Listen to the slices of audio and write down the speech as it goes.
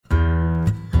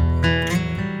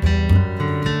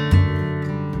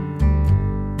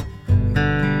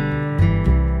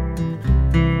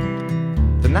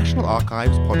National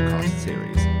Archives podcast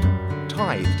series,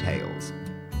 Tithe Tales.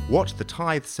 What the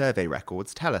Tithe Survey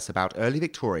records tell us about early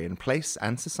Victorian place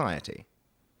and society.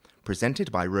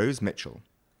 Presented by Rose Mitchell.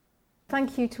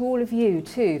 Thank you to all of you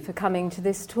too for coming to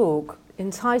this talk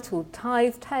entitled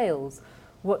Tithe Tales,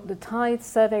 What the Tithe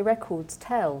Survey records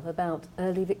tell about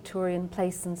early Victorian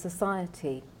place and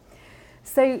society.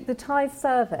 So the Tithe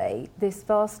Survey, this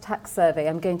vast tax survey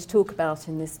I'm going to talk about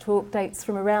in this talk, dates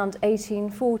from around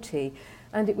 1840,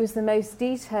 and it was the most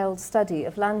detailed study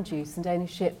of land use and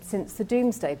ownership since the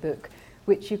Domesday Book,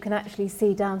 which you can actually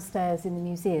see downstairs in the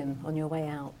museum on your way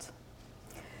out.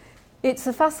 It's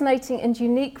a fascinating and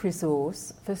unique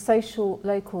resource for social,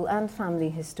 local and family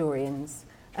historians,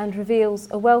 and reveals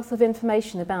a wealth of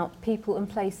information about people and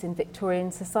place in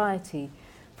Victorian society,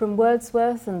 from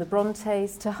Wordsworth and the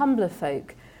Brontes to humbler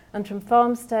folk, and from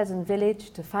farmstead and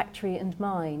village to factory and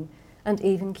mine, and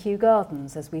even Kew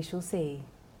Gardens, as we shall see.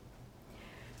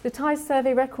 The Tithe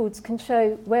Survey records can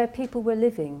show where people were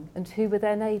living and who were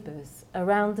their neighbours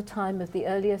around the time of the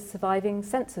earliest surviving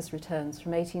census returns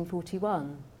from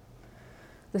 1841.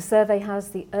 The survey has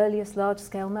the earliest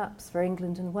large-scale maps for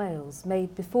England and Wales,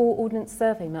 made before Ordnance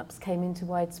Survey maps came into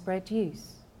widespread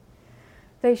use.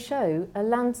 They show a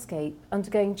landscape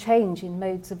undergoing change in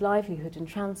modes of livelihood and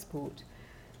transport,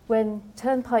 when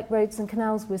turnpike roads and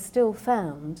canals were still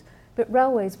found, but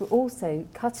railways were also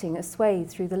cutting a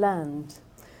swathe through the land,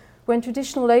 when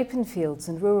traditional open fields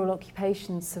and rural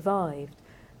occupations survived,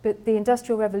 but the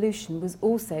Industrial Revolution was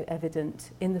also evident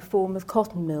in the form of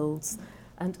cotton mills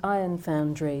and iron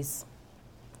foundries.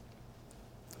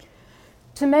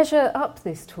 To measure up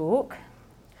this talk,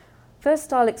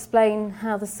 first I'll explain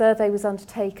how the survey was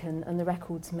undertaken and the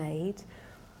records made,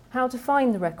 how to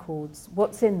find the records,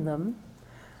 what's in them,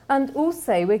 and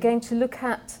also we're going to look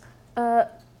at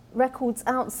records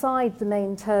outside the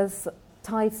main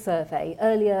Tithe Survey,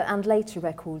 earlier and later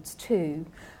records too,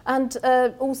 and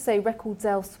also records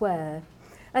elsewhere.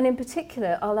 And in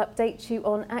particular, I'll update you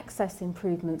on access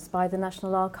improvements by the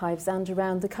National Archives and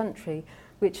around the country,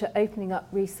 which are opening up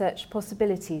research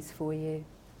possibilities for you.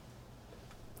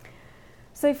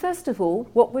 So first of all,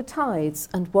 what were tithes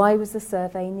and why was the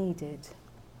survey needed?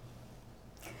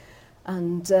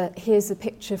 And here's a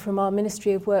picture from our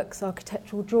Ministry of Works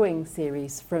architectural drawing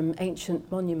series from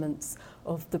ancient monuments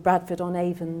of the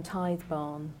Bradford-on-Avon tithe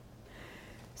barn.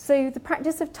 So the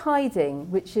practice of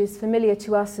tithing, which is familiar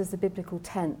to us as the biblical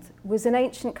tenth, was an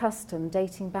ancient custom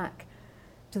dating back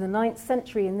to the 9th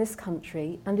century in this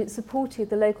country, and it supported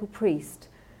the local priest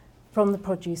from the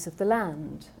produce of the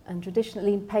land, and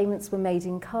traditionally payments were made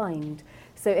in kind,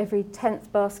 so every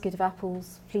 10th basket of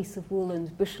apples, fleece of wool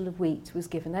and bushel of wheat was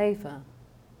given over.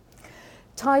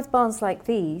 Tithe barns like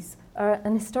these are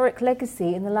an historic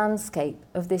legacy in the landscape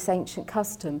of this ancient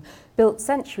custom, built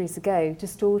centuries ago to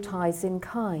store tithes in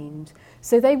kind.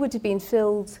 So they would have been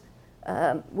filled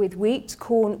with wheat,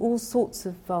 corn, all sorts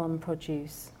of farm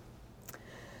produce.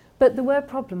 But there were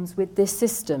problems with this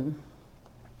system.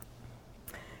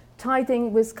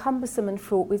 Tithing was cumbersome and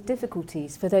fraught with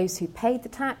difficulties for those who paid the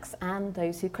tax and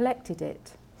those who collected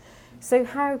it. So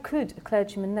how could a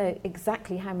clergyman know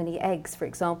exactly how many eggs, for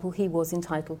example, he was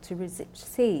entitled to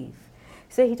receive?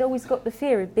 So he'd always got the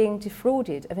fear of being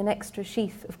defrauded of an extra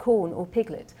sheaf of corn or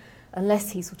piglet,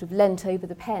 unless he sort of leant over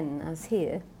the pen, as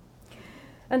here.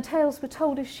 And tales were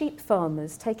told of sheep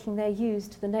farmers taking their ewes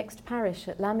to the next parish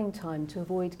at lambing time to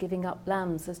avoid giving up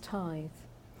lambs as tithe.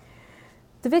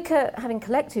 The vicar, having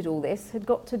collected all this, had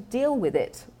got to deal with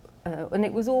it, and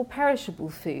it was all perishable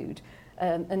food,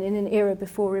 and in an era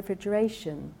before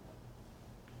refrigeration.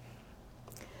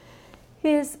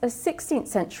 Here's a 16th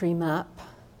century map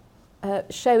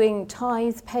showing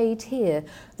tithe paid here.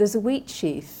 There's a wheat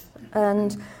sheaf,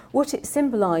 and what it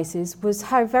symbolises was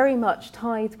how very much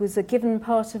tithe was a given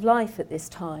part of life at this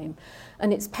time,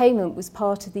 and its payment was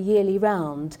part of the yearly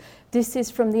round. This is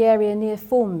from the area near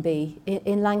Formby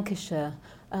in Lancashire,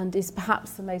 and is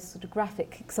perhaps the most sort of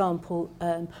graphic example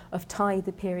of tithe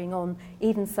appearing on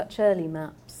even such early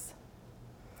maps.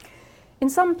 In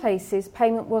some places,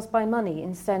 payment was by money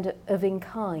instead of in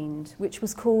kind, which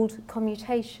was called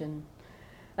commutation,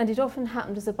 and it often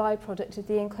happened as a byproduct of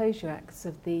the Enclosure Acts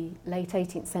of the late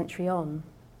 18th century on.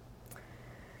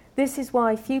 This is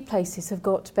why few places have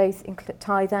got both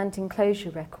tithe and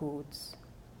enclosure records.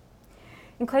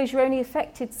 Enclosure only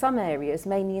affected some areas,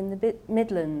 mainly in the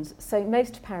Midlands, so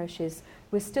most parishes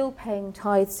were still paying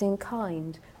tithes in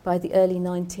kind by the early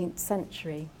 19th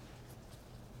century.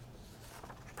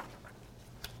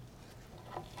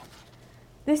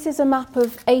 This is a map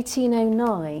of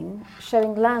 1809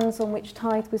 showing lands on which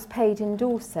tithe was paid in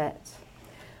Dorset.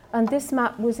 And this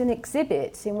map was an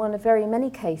exhibit in one of very many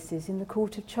cases in the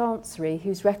Court of Chancery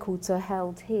whose records are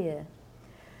held here.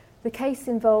 The case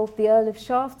involved the Earl of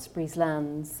Shaftesbury's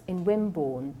lands in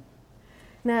Wimborne.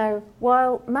 Now,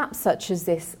 while maps such as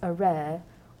this are rare,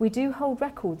 we do hold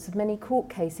records of many court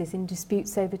cases in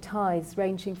disputes over tithes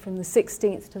ranging from the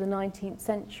 16th to the 19th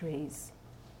centuries.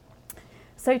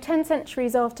 So 10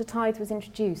 centuries after tithe was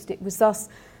introduced, it was thus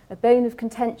a bone of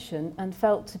contention and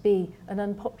felt to be an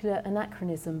unpopular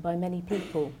anachronism by many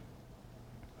people.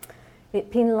 It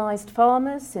penalised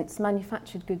farmers since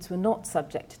manufactured goods were not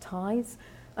subject to tithes,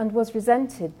 and was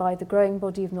resented by the growing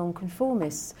body of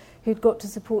nonconformists who'd got to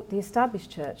support the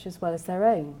established church as well as their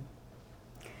own.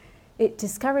 It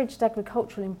discouraged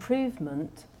agricultural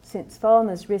improvement since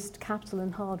farmers risked capital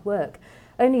and hard work,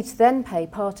 only to then pay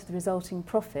part of the resulting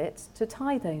profit to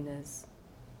tithe owners.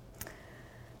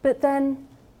 But then,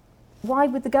 why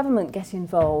would the government get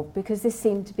involved? Because this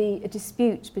seemed to be a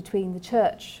dispute between the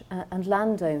church and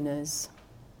landowners.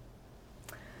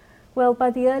 Well,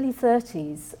 by the early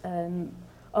 30s,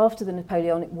 after the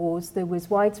Napoleonic Wars, there was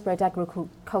widespread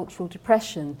agricultural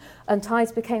depression, and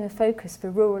tithes became a focus for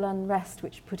rural unrest,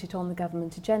 which put it on the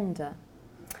government agenda.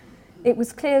 It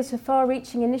was clear that a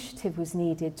far-reaching initiative was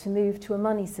needed to move to a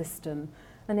money system,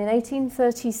 and in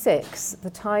 1836, the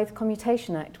Tithe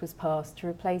Commutation Act was passed to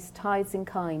replace tithes in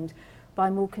kind by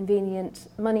more convenient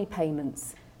money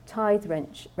payments, tithe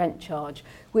rent charge,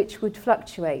 which would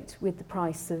fluctuate with the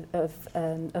price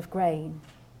of grain.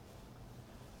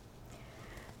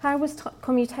 How was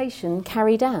commutation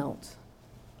carried out?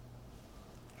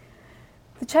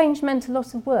 The change meant a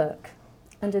lot of work,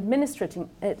 and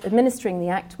administering the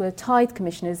Act were tithe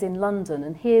commissioners in London,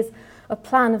 and here's a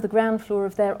plan of the ground floor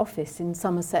of their office in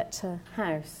Somerset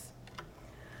House.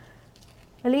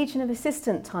 A legion of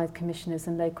assistant tithe commissioners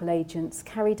and local agents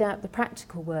carried out the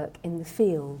practical work in the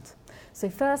field. So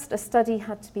first, a study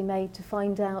had to be made to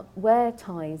find out where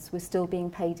tithes were still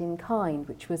being paid in kind,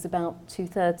 which was about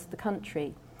 2/3 of the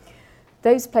country.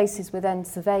 Those places were then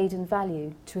surveyed and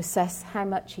valued to assess how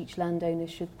much each landowner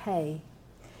should pay.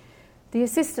 The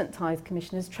assistant tithe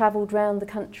commissioners travelled round the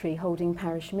country holding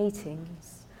parish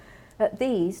meetings. At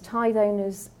these, tithe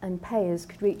owners and payers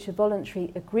could reach a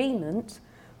voluntary agreement,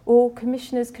 or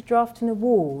commissioners could draft an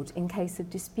award in case of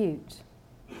dispute.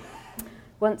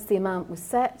 Once the amount was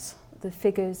set, the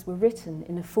figures were written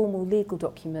in a formal legal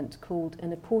document called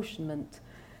an apportionment,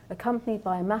 accompanied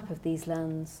by a map of these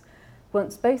lands.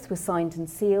 Once both were signed and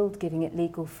sealed, giving it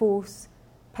legal force,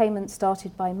 payment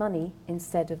started by money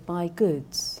instead of by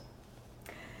goods.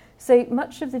 So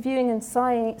much of the viewing and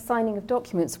signing of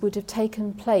documents would have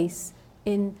taken place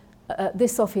in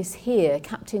this office here,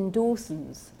 Captain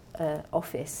Dawson's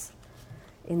office,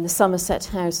 in the Somerset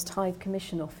House Tithe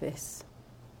Commission office.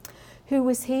 Who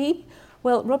was he?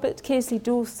 Well, Robert Kearsley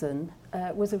Dawson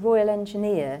was a Royal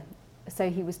Engineer, so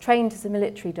he was trained as a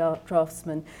military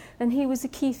draftsman, and he was a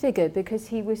key figure because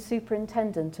he was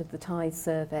superintendent of the Tithe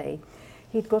Survey.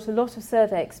 He'd got a lot of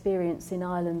survey experience in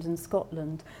Ireland and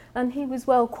Scotland, and he was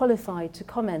well qualified to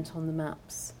comment on the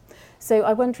maps. So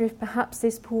I wonder if perhaps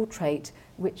this portrait,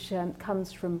 which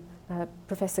comes from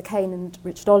Professor Kane and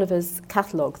Richard Oliver's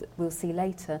catalogue that we'll see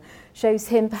later, shows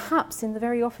him perhaps in the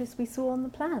very office we saw on the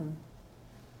plan.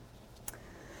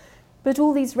 But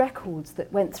all these records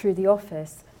that went through the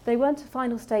office, they weren't a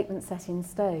final statement set in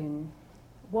stone.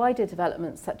 Wider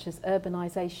developments such as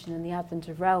urbanisation and the advent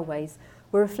of railways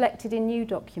were reflected in new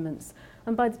documents,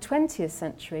 and by the 20th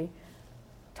century,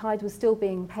 tithe was still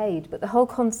being paid, but the whole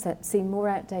concept seemed more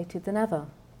outdated than ever.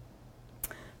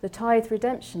 The Tithe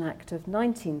Redemption Act of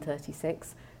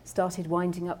 1936 started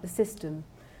winding up the system,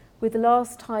 with the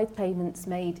last tithe payments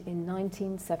made in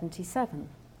 1977.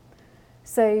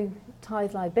 So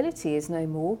tithe liability is no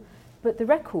more, but the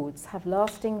records have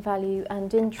lasting value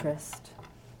and interest.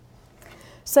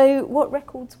 So what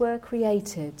records were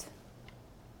created?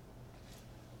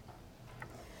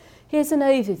 Here's an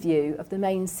overview of the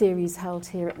main series held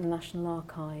here at the National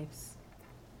Archives.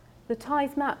 The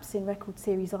tithe maps in record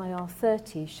series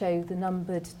IR30 show the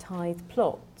numbered tithe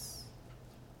plots.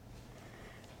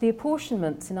 The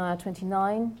apportionments in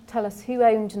IR29 tell us who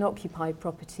owned and occupied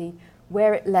property,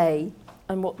 where it lay,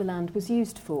 and what the land was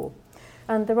used for.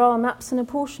 And there are maps and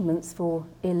apportionments for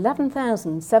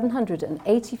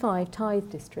 11,785 tithe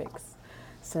districts.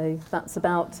 So that's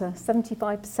about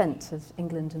 75% of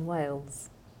England and Wales.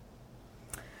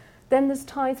 Then there's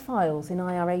tithe files in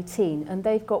IR18, and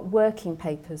they've got working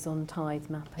papers on tithe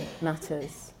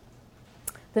matters.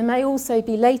 There may also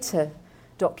be later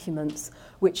documents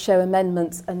which show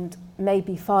amendments and may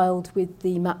be filed with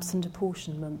the maps and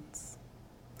apportionments.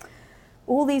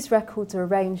 All these records are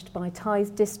arranged by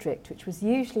tithe district, which was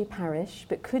usually parish,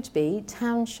 but could be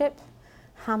township,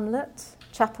 hamlet,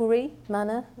 chapelry,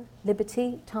 manor,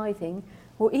 liberty, tithing,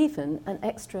 or even an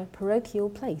extra parochial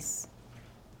place.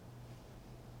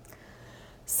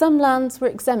 Some lands were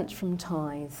exempt from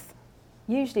tithe,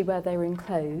 usually where they were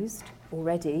enclosed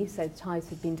already, so the tithe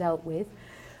had been dealt with,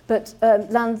 but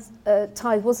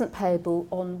tithe wasn't payable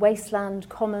on wasteland,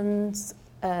 commons,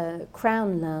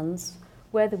 crown lands,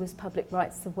 where there was public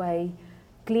rights of way,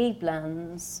 glebe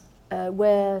lands,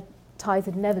 where tithe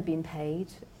had never been paid,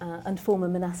 and former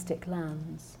monastic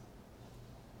lands.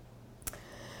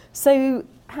 So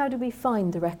how do we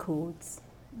find the records?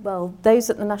 Well, those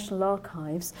at the National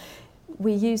Archives,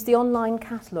 we use the online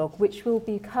catalogue, which will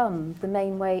become the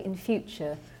main way in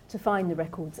future to find the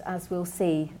records, as we'll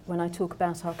see when I talk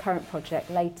about our current project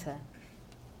later.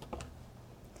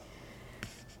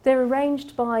 They're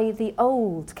arranged by the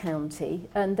old county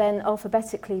and then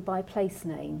alphabetically by place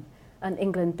name, and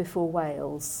England before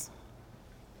Wales.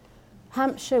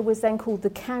 Hampshire was then called the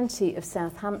County of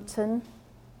Southampton,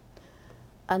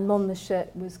 and Monmouthshire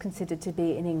was considered to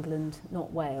be in England,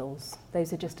 not Wales.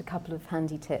 Those are just a couple of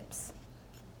handy tips.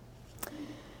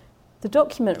 The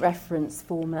document reference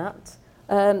format,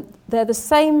 they're the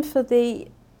same for the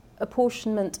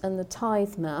apportionment and the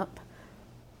tithe map.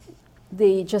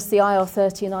 Just the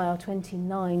IR30 and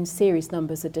IR29 series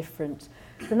numbers are different.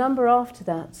 The number after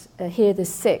that, here the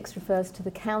 6, refers to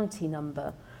the county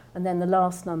number, and then the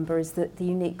last number is the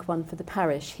unique one for the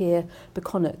parish, here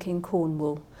Beconnach in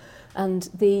Cornwall. And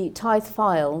the tithe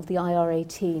file, the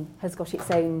IR18, has got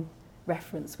its own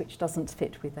reference, which doesn't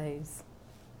fit with those.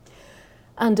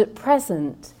 And at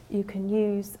present, you can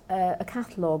use a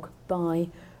catalogue by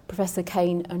Professor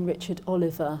Kane and Richard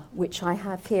Oliver, which I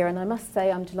have here. And I must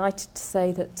say, I'm delighted to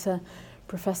say that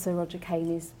Professor Roger Kane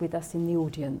is with us in the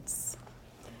audience.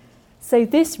 So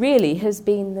this really has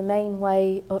been the main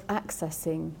way of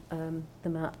accessing the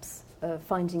maps,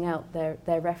 finding out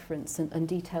their reference and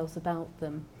details about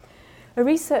them. A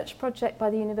research project by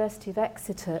the University of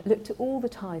Exeter looked at all the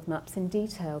tithe maps in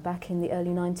detail back in the early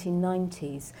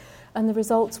 1990s, and the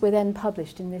results were then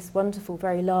published in this wonderful,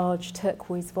 very large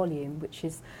turquoise volume, which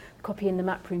is, the copy in the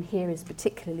map room here is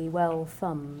particularly well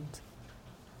thumbed.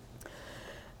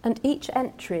 And each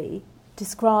entry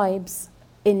describes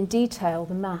in detail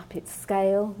the map, its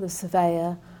scale, the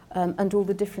surveyor, and all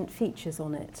the different features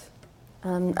on it,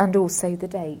 and also the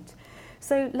date.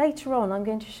 So later on, I'm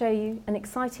going to show you an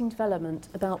exciting development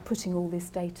about putting all this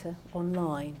data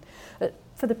online.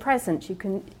 For the present, you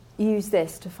can use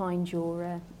this to find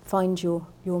your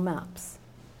maps.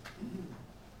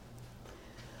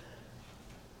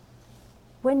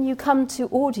 When you come to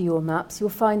order your maps,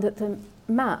 you'll find that the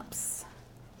maps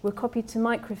were copied to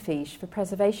microfiche for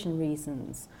preservation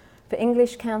reasons, for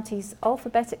English counties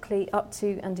alphabetically up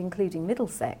to and including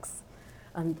Middlesex,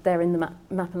 and they're in the Map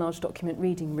and Large Document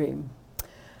Reading Room.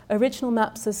 Original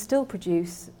maps are still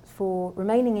produced for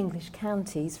remaining English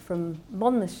counties from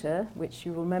Monmouthshire, which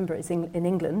you will remember is in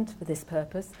England for this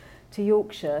purpose, to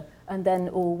Yorkshire, and then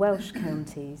all Welsh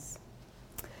counties.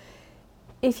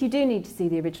 If you do need to see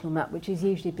the original map, which is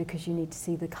usually because you need to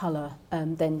see the colour,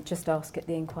 then just ask at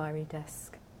the inquiry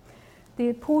desk. The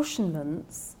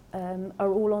apportionments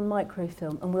are all on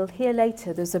microfilm, and we'll hear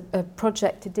later there's a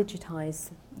project to digitise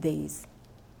these.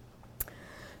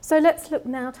 So let's look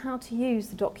now at how to use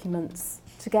the documents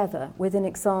together with an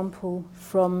example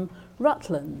from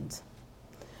Rutland.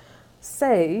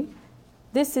 So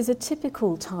this is a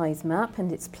typical tithe map,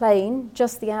 and it's plain,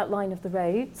 just the outline of the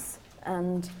roads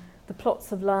and the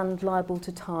plots of land liable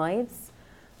to tithes.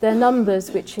 There are numbers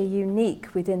which are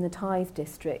unique within the tithe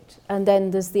district, and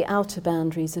then there's the outer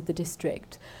boundaries of the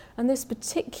district. And this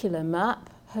particular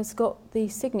map has got the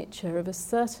signature of a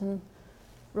certain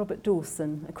Robert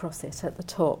Dawson across it at the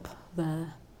top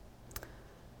there.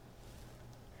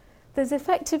 There's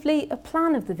effectively a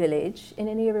plan of the village in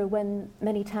an era when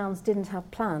many towns didn't have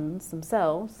plans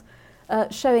themselves,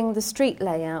 showing the street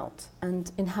layout and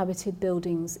inhabited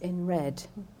buildings in red.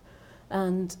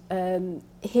 And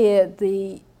here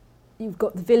you've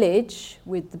got the village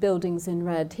with the buildings in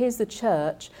red. Here's the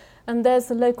church, and there's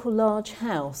the local large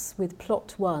house with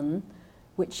plot 1,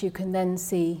 which you can then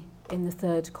see in the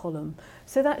third column.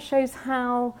 So that shows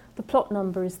how the plot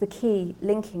number is the key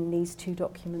linking these two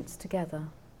documents together.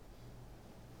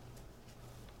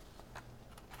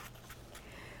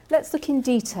 Let's look in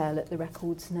detail at the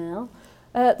records now.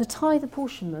 The tithe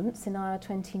apportionments in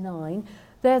IR29,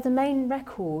 they're the main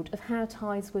record of how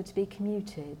tithes were to be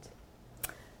commuted.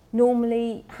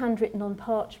 Normally handwritten on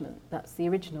parchment, that's the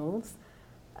originals,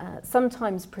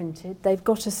 sometimes printed. They've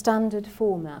got a standard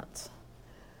format.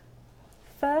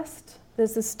 First,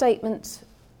 there's a statement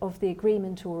of the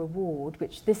agreement or award,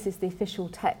 which this is the official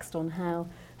text on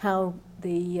how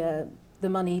the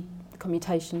money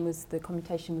commutation was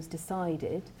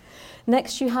decided.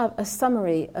 Next, you have a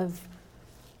summary of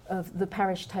the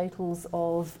parish totals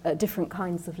of different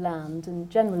kinds of land and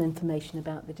general information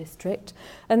about the district,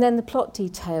 and then the plot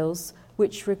details,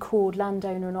 which record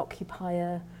landowner and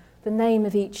occupier, the name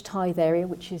of each tithe area,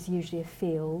 which is usually a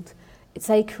field, its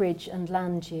acreage and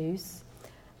land use,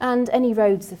 and any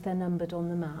roads if they're numbered on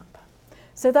the map.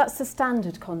 So that's the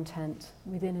standard content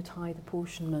within a tithe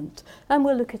apportionment, and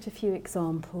we'll look at a few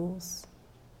examples.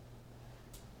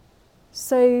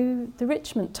 So the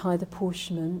Richmond tithe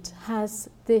apportionment has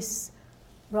this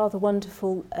rather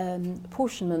wonderful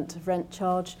apportionment of rent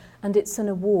charge, and it's an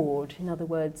award. In other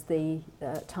words, the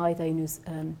tithe owners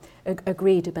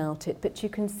agreed about it, but you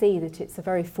can see that it's a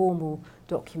very formal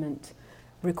document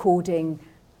recording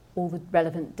all the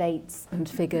relevant dates and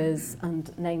figures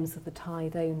and names of the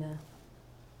tithe owner.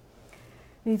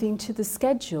 Moving to the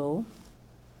schedule,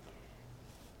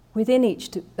 within each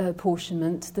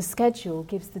apportionment, the schedule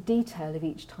gives the detail of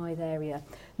each tithe area.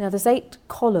 Now, there's 8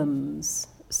 columns,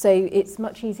 so it's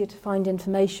much easier to find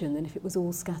information than if it was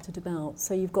all scattered about.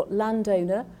 So you've got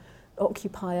landowner,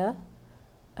 occupier,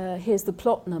 here's the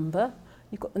plot number,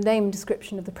 you've got the name and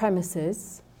description of the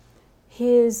premises,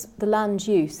 here's the land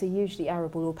use, so usually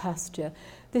arable or pasture.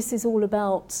 This is all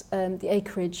about the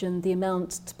acreage and the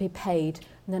amount to be paid,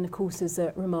 and then of course there's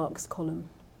a remarks column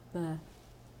there.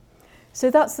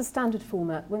 So that's the standard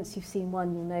format. Once you've seen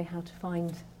one, you'll know how to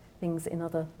find things in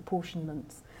other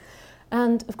apportionments.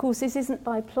 And of course this isn't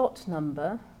by plot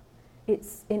number,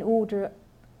 it's in order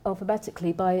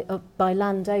alphabetically by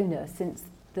landowner, since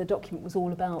the document was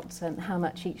all about how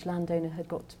much each landowner had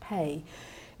got to pay.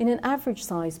 In an average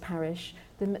size parish,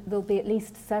 there'll be at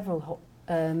least several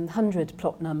hundred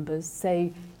plot numbers,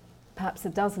 so perhaps a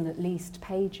dozen at least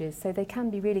pages, so they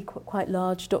can be really quite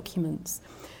large documents.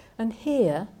 And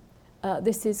here,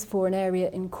 this is for an area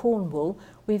in Cornwall.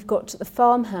 We've got the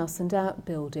farmhouse and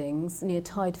outbuildings near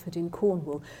Tideford in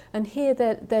Cornwall, and here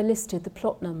they're listed, the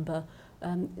plot number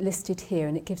listed here,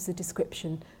 and it gives the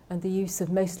description and the use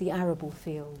of mostly arable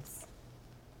fields.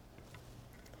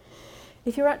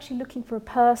 If you're actually looking for a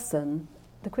person,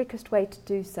 the quickest way to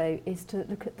do so is to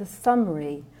look at the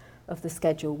summary of the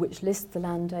schedule, which lists the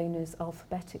landowners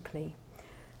alphabetically.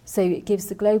 So it gives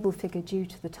the global figure due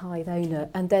to the tithe owner,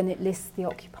 and then it lists the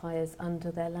occupiers under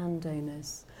their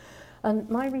landowners. And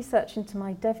my research into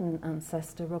my Devon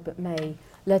ancestor, Robert May,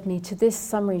 led me to this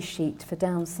summary sheet for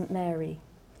Down St Mary,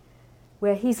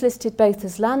 where he's listed both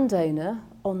as landowner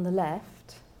on the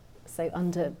left, so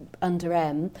under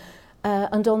M,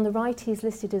 and on the right he's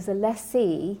listed as a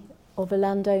lessee of a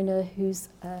landowner whose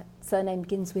surname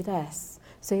begins with S.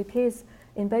 So he appears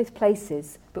in both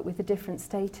places, but with a different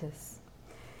status.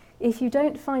 If you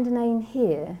don't find a name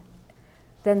here,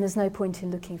 then there's no point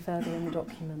in looking further in the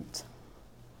document.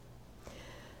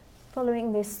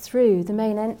 Following this through, the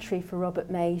main entry for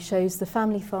Robert May shows the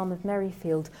family farm of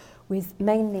Merrifield with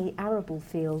mainly arable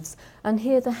fields, and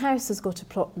here the house has got a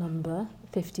plot number,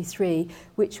 53,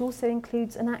 which also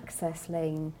includes an access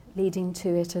lane leading to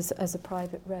it as a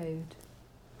private road.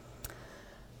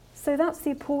 So that's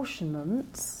the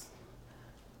apportionments.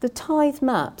 The tithe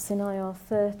maps in IR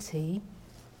 30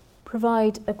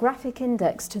 provide a graphic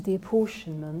index to the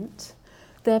apportionment.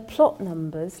 They're plot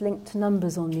numbers linked to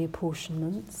numbers on the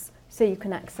apportionments, so you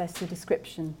can access the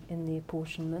description in the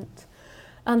apportionment.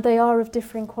 And they are of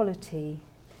differing quality.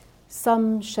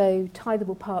 Some show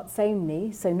tithable parts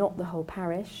only, so not the whole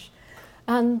parish.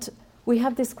 And we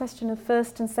have this question of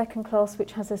first and second class,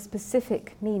 which has a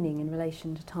specific meaning in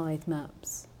relation to tithe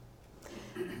maps.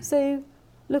 So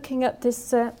looking at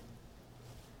this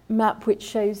map which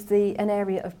shows an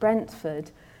area of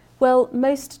Brentford, well,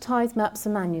 most tithe maps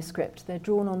are manuscript. They're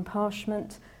drawn on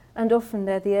parchment, and often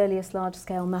they're the earliest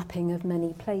large-scale mapping of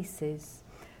many places.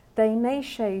 They may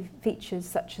show features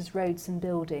such as roads and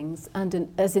buildings,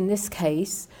 and as in this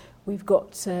case, we've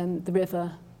got the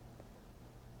river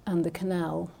and the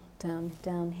canal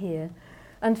down here.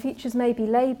 And features may be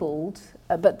labelled,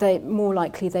 but more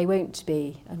likely they won't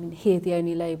be. I mean, here the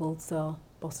only labels are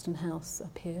Boston House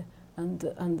up here, and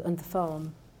the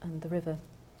farm and the river.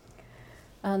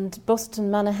 And Boston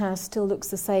Manor House still looks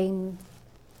the same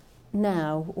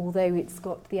now, although it's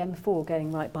got the M4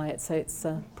 going right by it, so it's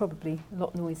probably a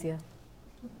lot noisier.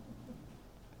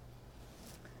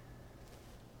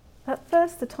 At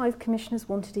first, the Tithe Commissioners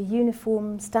wanted a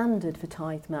uniform standard for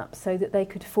tithe maps so that they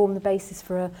could form the basis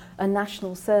for a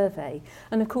national survey.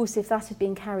 And of course, if that had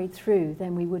been carried through,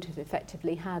 then we would have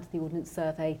effectively had the Ordnance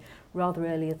Survey rather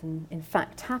earlier than in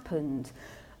fact happened.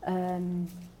 And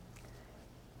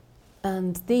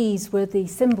these were the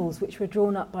symbols which were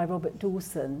drawn up by Robert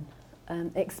Dawson,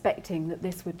 expecting that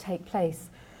this would take place.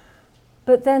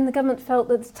 But then the government felt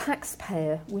that the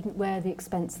taxpayer wouldn't wear the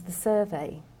expense of the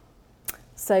survey.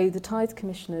 So the Tithe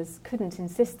Commissioners couldn't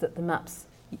insist that the maps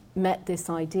met this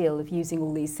ideal of using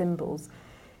all these symbols,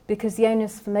 because the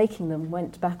onus for making them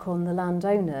went back on the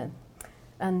landowner,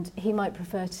 and he might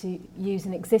prefer to use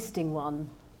an existing one,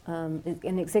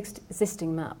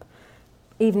 existing map,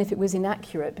 even if it was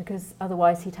inaccurate, because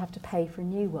otherwise he'd have to pay for a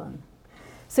new one.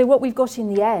 So what we've got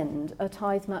in the end are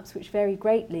tithe maps which vary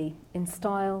greatly in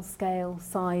style, scale,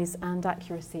 size and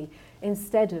accuracy,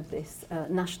 instead of this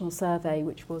national survey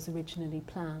which was originally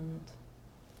planned.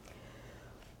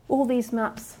 All these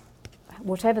maps,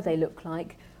 whatever they look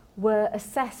like, were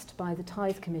assessed by the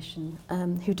Tithe Commission,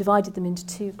 who divided them into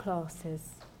two classes.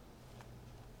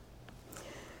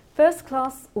 First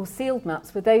class or sealed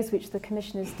maps were those which the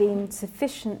Commissioners deemed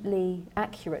sufficiently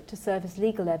accurate to serve as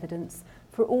legal evidence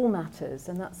for all matters,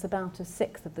 and that's about a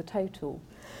sixth of the total.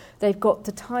 They've got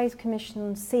the Tithe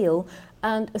Commission seal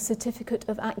and a certificate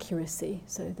of accuracy,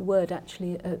 so the word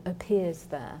actually appears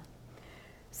there.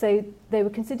 So they were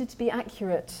considered to be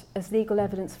accurate as legal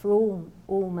evidence for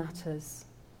all matters.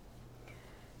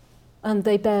 And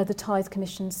they bear the Tithe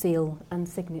Commission seal and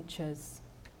signatures.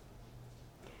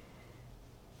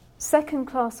 Second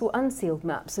class or unsealed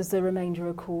maps, as the remainder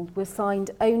are called, were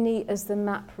signed only as the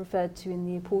map referred to in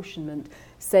the apportionment.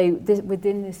 So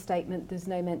within this statement, there's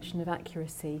no mention of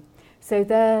accuracy. So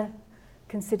they're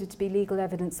considered to be legal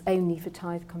evidence only for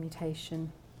tithe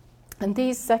commutation. And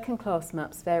these second class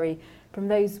maps vary from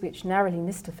those which narrowly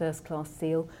missed a first class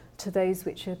seal to those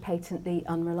which are patently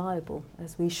unreliable,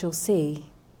 as we shall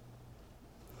see.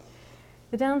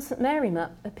 The Down St Mary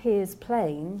map appears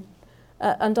plain,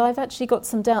 and I've actually got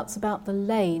some doubts about the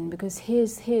lane, because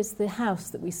here's the house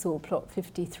that we saw, plot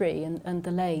 53, and the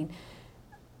lane.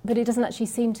 But it doesn't actually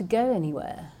seem to go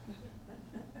anywhere.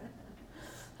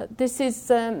 This is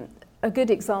a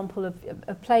good example of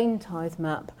a plain tithe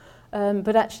map,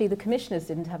 but actually the Commissioners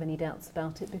didn't have any doubts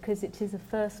about it because it is a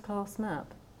first-class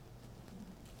map.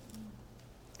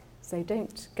 So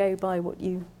don't go by what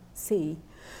you see.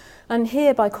 And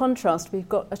here, by contrast, we've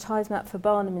got a tithe map for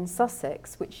Barnham in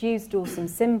Sussex, which used Dawson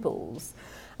symbols.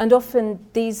 And often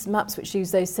these maps which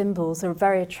use those symbols are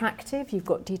very attractive. You've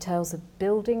got details of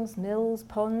buildings, mills,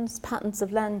 ponds, patterns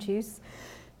of land use.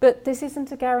 But this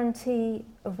isn't a guarantee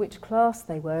of which class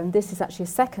they were, and this is actually a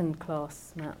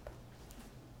second-class map.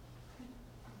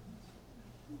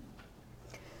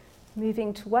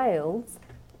 Moving to Wales,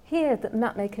 here the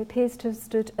mapmaker appears to have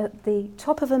stood at the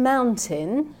top of a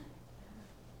mountain,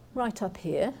 right up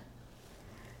here,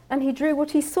 and he drew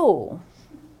what he saw.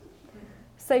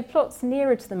 So plots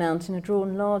nearer to the mountain are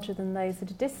drawn larger than those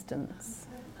at a distance.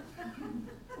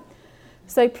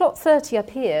 So plot 30 up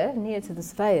here, near to the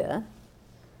surveyor,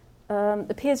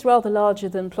 appears rather larger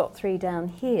than plot 3 down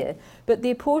here, but the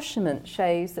apportionment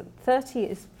shows that 30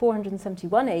 is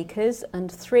 471 acres and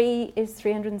 3 is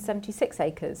 376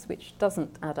 acres, which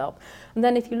doesn't add up. And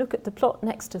then if you look at the plot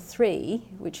next to 3,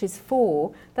 which is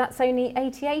 4, that's only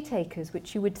 88 acres,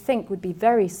 which you would think would be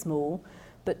very small,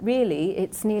 but really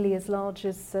it's nearly as large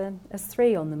as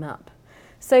 3 on the map.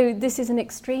 So this is an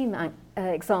extreme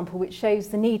example which shows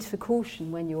the need for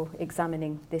caution when you're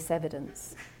examining this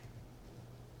evidence.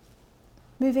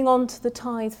 Moving on to the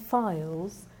tithe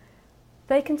files,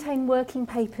 they contain working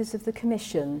papers of the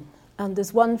Commission, and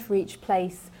there's one for each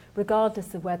place,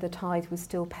 regardless of whether tithe was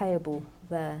still payable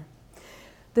there.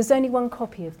 There's only one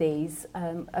copy of these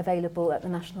available at the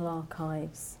National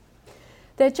Archives.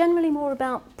 They're generally more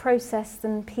about process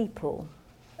than people,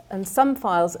 and some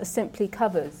files are simply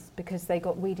covers because they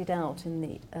got weeded out in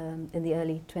the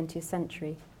early 20th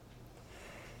century.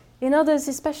 In others,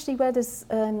 especially where there's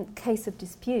a case of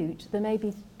dispute, there may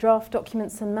be draft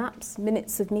documents and maps,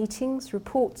 minutes of meetings,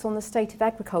 reports on the state of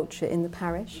agriculture in the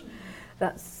parish.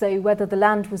 That's so whether the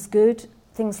land was good,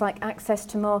 things like access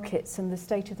to markets and the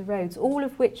state of the roads, all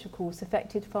of which, of course,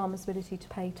 affected farmers' ability to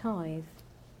pay tithe.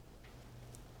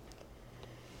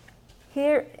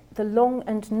 Here, the long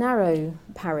and narrow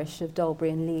parish of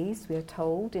Dalbury and Lees, we are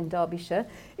told, in Derbyshire,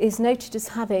 is noted as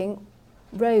having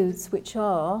roads which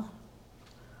are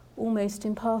almost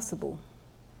impassable.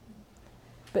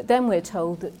 But then we're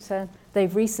told that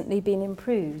they've recently been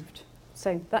improved.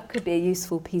 So that could be a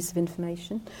useful piece of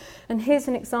information. And here's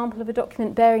an example of a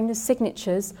document bearing the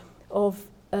signatures of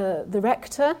the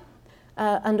rector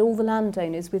and all the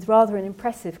landowners with rather an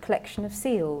impressive collection of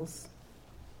seals.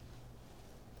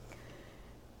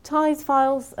 Tithe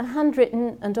files are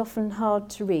handwritten and often hard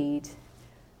to read.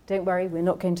 Don't worry, we're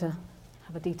not going to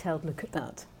have a detailed look at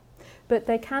that. But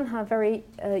they can have very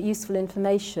useful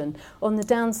information. On the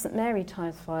Down St Mary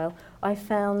tithe file, I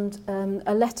found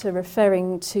a letter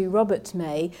referring to Robert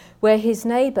May, where his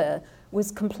neighbour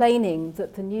was complaining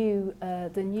that the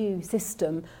new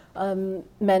system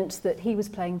meant that he was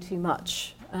paying too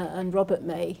much and Robert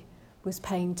May was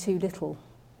paying too little.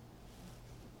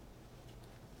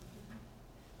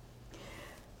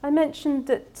 I mentioned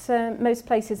that most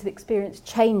places have experienced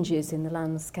changes in the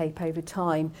landscape over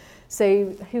time.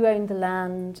 So who owned the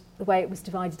land, the way it was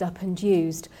divided up and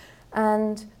used.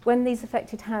 And when these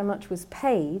affected how much was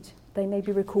paid, they may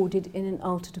be recorded in an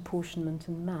altered apportionment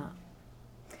and map.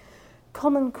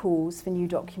 Common cause for new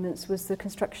documents was the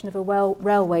construction of a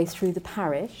railway through the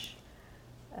parish.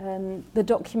 The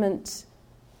document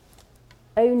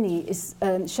only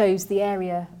shows the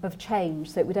area of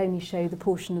change, so it would only show the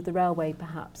portion of the railway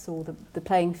perhaps, or the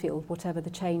playing field, whatever the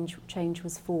change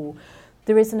was for.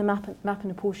 There isn't a map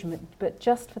and apportionment, but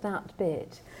just for that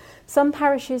bit. Some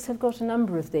parishes have got a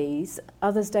number of these,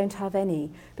 others don't have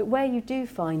any, but where you do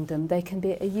find them, they can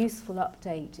be a useful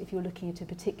update if you're looking at a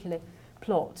particular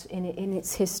plot in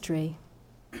its history.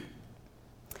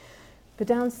 For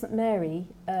Down St Mary,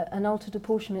 an altered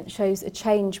apportionment shows a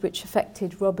change which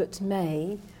affected Robert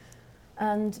May,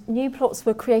 and new plots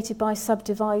were created by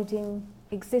subdividing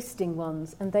existing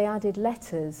ones, and they added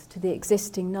letters to the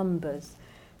existing numbers.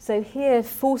 So here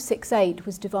 468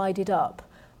 was divided up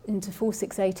into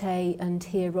 468A, and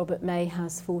here Robert May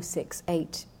has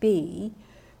 468B,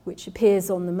 which appears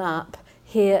on the map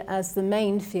here as the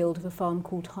main field of a farm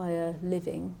called Higher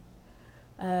Living.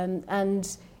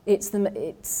 And it's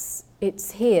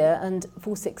here, and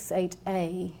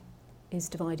 468A is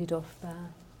divided off there.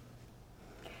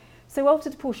 So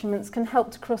altered apportionments can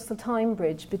help to cross the time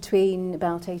bridge between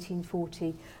about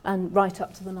 1840 and right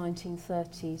up to the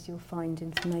 1930s. You'll find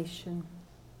information.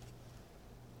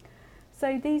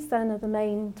 So these then are the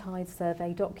main Tithe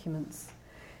Survey documents.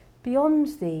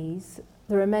 Beyond these,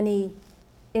 there are many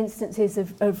instances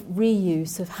of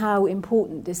reuse of how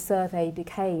important this survey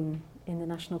became in the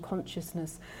national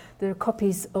consciousness. There are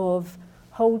copies of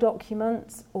whole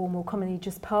documents, or more commonly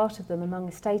just part of them, among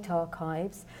estate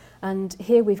archives. And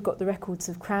here we've got the records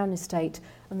of Crown Estate,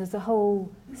 and there's a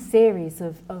whole series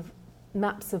of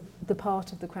maps of the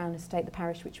part of the Crown Estate, the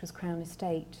parish which was Crown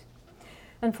Estate.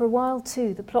 And for a while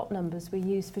too, the plot numbers were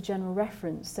used for general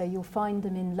reference, so you'll find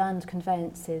them in land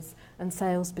conveyances and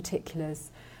sales particulars.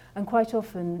 And quite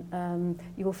often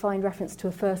you will find reference to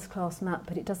a first-class map,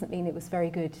 but it doesn't mean it was very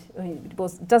good. I mean,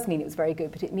 it does mean it was very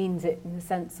good, but it means it in the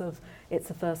sense of it's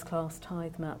a first-class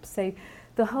tithe map. So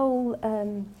the whole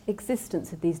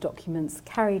existence of these documents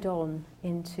carried on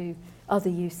into other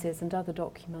uses and other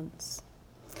documents.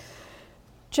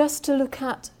 Just to look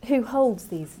at who holds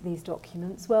these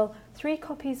documents, well, 3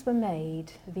 copies were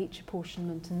made of each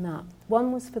apportionment and map.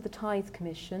 One was for the Tithe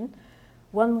Commission,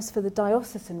 one was for the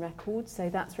diocesan record, so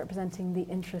that's representing the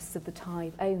interests of the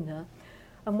tithe owner,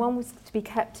 and one was to be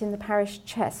kept in the parish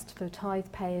chest for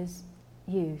tithe payers'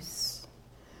 use.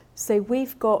 So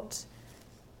we've got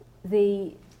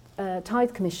the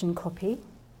Tithe Commission copy.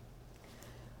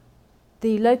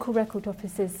 The local record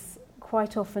offices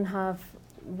quite often have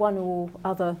one or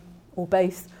other or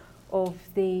both of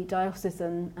the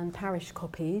diocesan and parish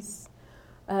copies.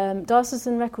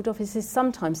 Diocesan record offices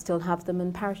sometimes still have them,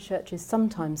 and parish churches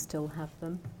sometimes still have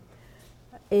them.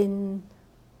 In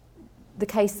the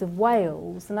case of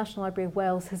Wales, the National Library of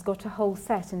Wales has got a whole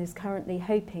set and is currently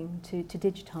hoping to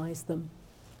digitise them.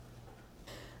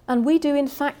 And we do in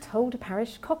fact hold a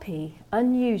parish copy,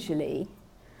 unusually,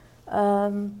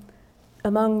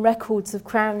 among records of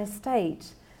Crown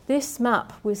Estate. This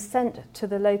map was sent to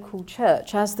the local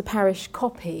church as the parish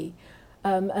copy,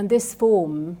 and this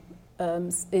form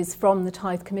is from the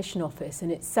Tithe Commission office,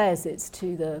 and it says it's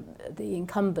to the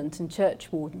incumbent and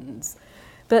church wardens.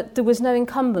 But there was no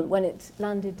incumbent when it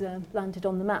landed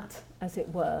on the mat, as it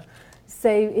were. So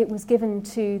it was given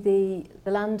to the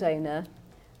landowner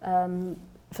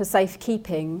for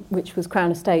safekeeping, which was Crown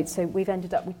Estate. So we've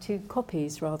ended up with 2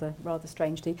 copies, rather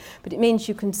strangely. But it means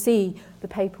you can see the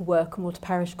paperwork and what a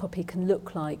parish copy can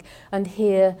look like. And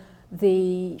here,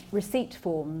 the receipt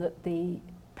form that the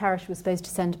parish was supposed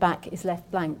to send back is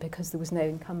left blank because there was no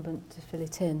incumbent to fill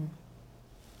it in.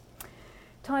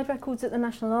 Tithe records at the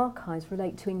National Archives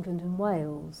relate to England and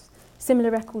Wales. Similar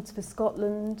records for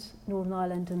Scotland, Northern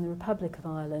Ireland and the Republic of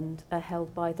Ireland are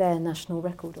held by their national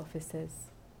record offices.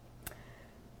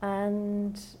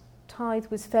 and tithe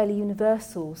was fairly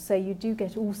universal, so you do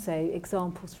get also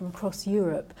examples from across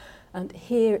Europe. And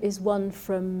here is one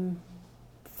from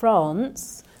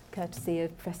France, courtesy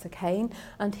of Professor Kane,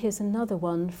 and here's another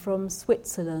one from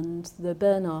Switzerland, the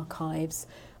Bern Archives,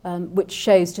 which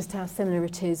shows just how similar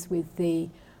it is with the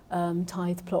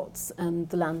tithe plots and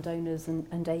the landowners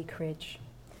and acreage.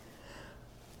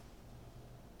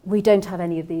 We don't have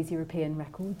any of these European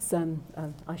records,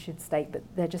 I should state, but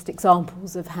they're just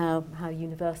examples of how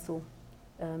universal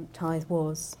tithe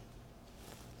was.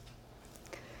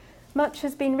 Much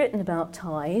has been written about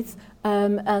tithe,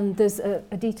 and there's a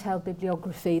detailed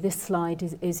bibliography. This slide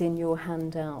is in your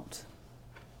handout.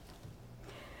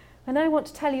 And I want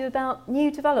to tell you about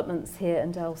new developments here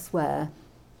and elsewhere.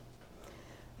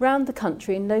 Around the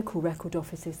country in local record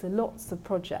offices there are lots of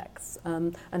projects,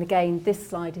 and again this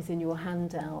slide is in your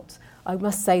handout. I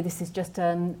must say this is just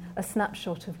a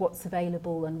snapshot of what's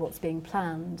available and what's being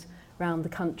planned around the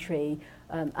country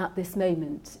at this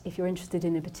moment. If you're interested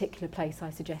in a particular place, I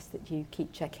suggest that you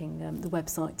keep checking the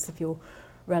websites of your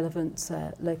relevant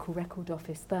local record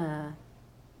office there.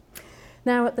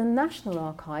 Now at the National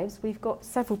Archives we've got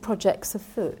several projects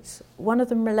afoot. One of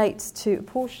them relates to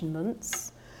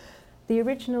apportionments. The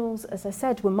originals, as I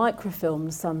said, were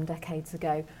microfilmed some decades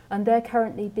ago, and they're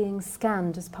currently being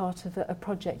scanned as part of a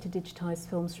project to digitise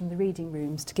films from the reading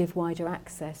rooms to give wider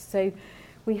access. So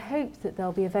we hope that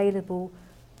they'll be available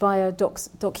via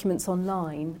documents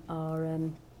online,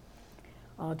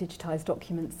 our digitised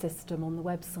document system on the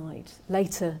website,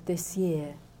 later this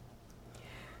year.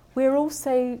 We're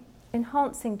also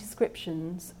enhancing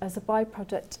descriptions as a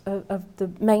byproduct of the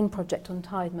main project on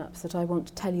tithe maps that I want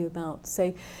to tell you about.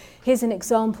 So here's an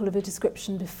example of a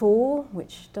description before,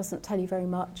 which doesn't tell you very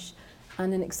much,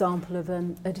 and an example of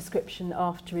a description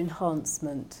after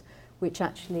enhancement, which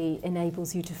actually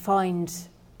enables you to find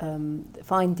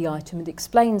the item and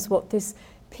explains what this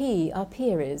P up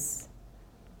here is,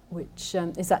 which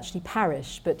is actually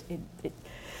parish, but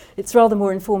it's rather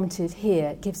more informative here.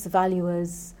 It gives the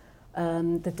valuers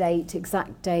the date,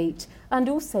 exact date, and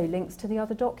also links to the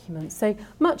other documents. So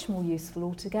much more useful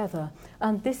altogether.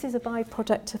 And this is a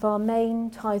byproduct of our main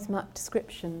tithe map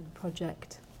description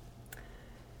project.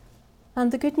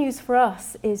 And the good news for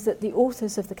us is that the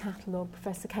authors of the catalogue,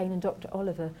 Professor Kane and Dr.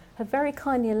 Oliver, have very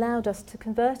kindly allowed us to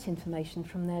convert information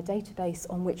from their database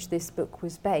on which this book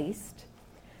was based.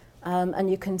 And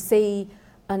you can see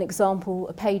an example,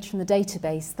 a page from the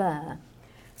database there.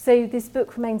 So this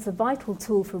book remains a vital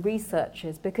tool for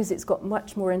researchers because it's got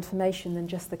much more information than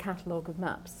just the catalogue of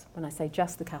maps. When I say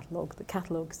just the catalogue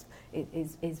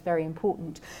is very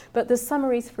important. But there's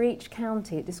summaries for each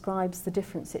county. It describes the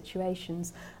different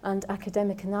situations and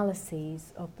academic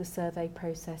analyses of the survey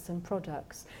process and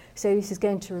products. So this is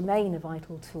going to remain a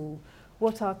vital tool.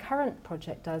 What our current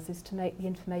project does is to make the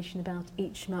information about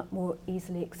each map more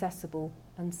easily accessible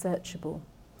and searchable.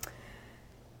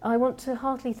 I want to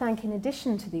heartily thank, in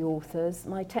addition to the authors,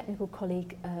 my technical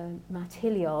colleague Matt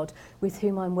Hilliard, with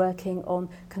whom I'm working on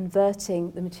converting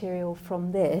the material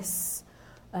from this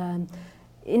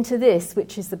into this,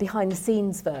 which is the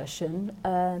behind-the-scenes version.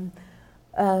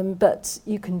 But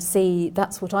you can see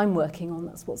that's what I'm working on,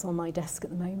 that's what's on my desk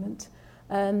at the moment.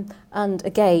 And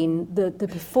again, the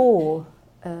before,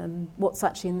 what's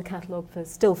actually in the catalogue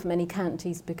for many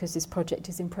counties, because this project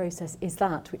is in process, is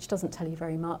that, which doesn't tell you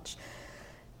very much.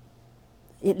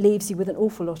 It leaves you with an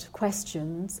awful lot of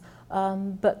questions,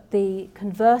 but the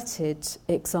converted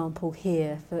example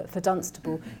here for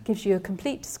Dunstable gives you a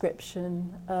complete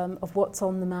description of what's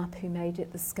on the map, who made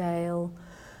it, the scale,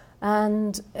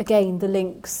 and again the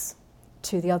links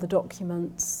to the other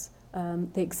documents, the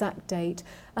exact date.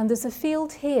 And there's a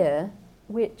field here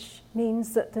which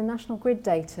means that the National Grid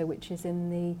data, which is in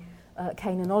the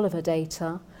Kane and Oliver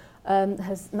data,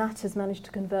 Matt has managed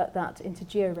to convert that into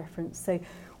georeference. So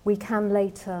we can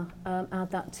later add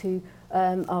that to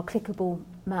our clickable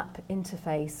map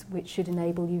interface, which should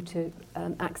enable you to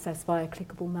access via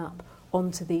clickable map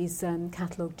onto these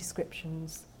catalogue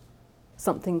descriptions.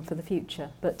 Something for the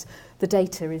future, but the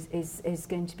data is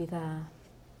going to be there.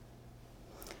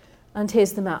 And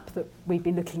here's the map that we've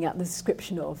been looking at, the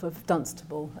description of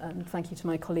Dunstable. And thank you to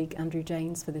my colleague Andrew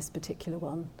Janes for this particular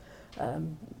one.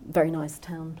 Very nice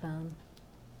town plan.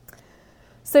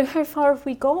 So how far have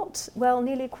we got? Well,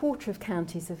 nearly a quarter of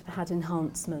counties have had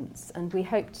enhancements, and we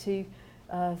hope to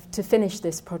finish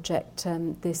this project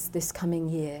this coming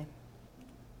year.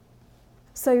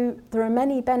 So there are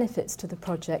many benefits to the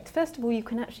project. First of all, you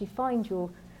can actually find your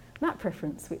map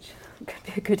reference, which could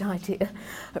be a good idea.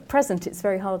 At present, it's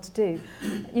very hard to do.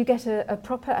 You get a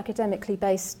proper academically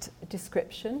based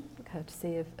description,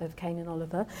 courtesy of Kane and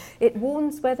Oliver. It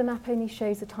warns where the map only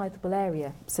shows a tithable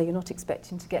area, so you're not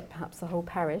expecting to get perhaps the whole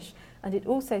parish, and it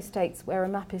also states where a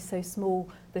map is so small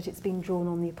that it's been drawn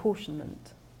on the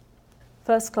apportionment.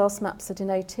 First-class maps are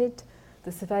denoted,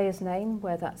 the surveyor's name,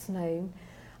 where that's known,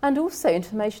 and also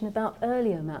information about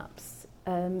earlier maps,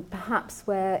 perhaps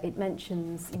where it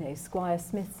mentions, Squire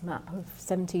Smith's map of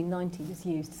 1790 was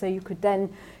used. So you could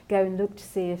then go and look to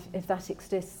see if that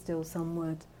exists still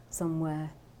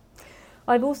somewhere.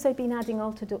 I've also been adding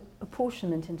altered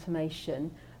apportionment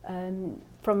information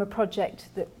from a project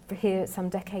that here some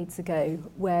decades ago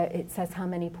where it says how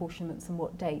many apportionments and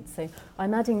what dates. So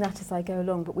I'm adding that as I go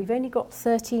along, but we've only got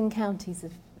 13 counties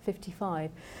of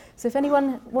 55. So if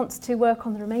anyone wants to work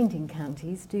on the remaining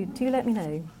counties, do let me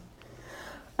know.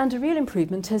 And a real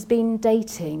improvement has been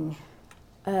dating.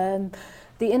 The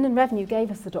Inland Revenue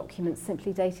gave us the documents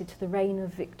simply dated to the reign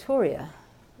of Victoria,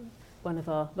 one of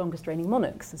our longest reigning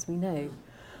monarchs, as we know.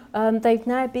 They've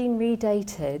now been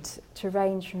redated to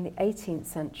range from the 18th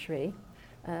century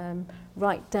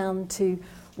right down to,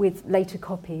 with later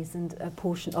copies and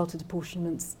altered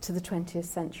apportionments, to the 20th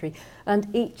century.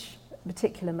 And each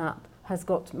particular map has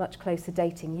got much closer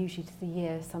dating, usually to the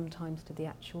year, sometimes to the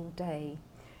actual day,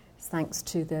 thanks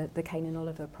to the Kane and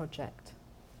Oliver project.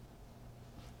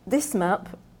 This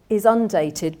map is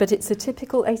undated, but it's a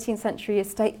typical 18th century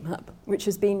estate map which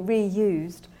has been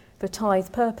reused for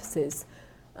tithe purposes.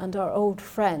 And our old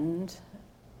friend,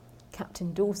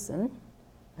 Captain Dawson,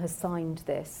 has signed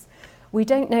this. We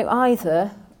don't know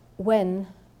either when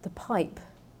the pipe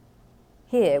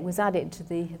here was added to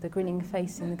the grinning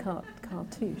face in the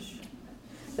cartouche.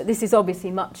 But this is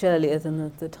obviously much earlier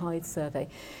than the Tithe Survey.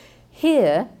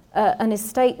 Here, an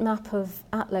estate map of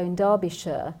Atlow in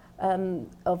Derbyshire,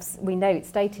 we know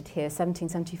it's dated here,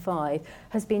 1775,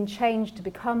 has been changed to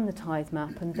become the tithe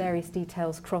map and various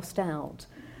details crossed out.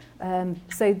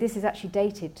 So this is actually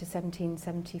dated to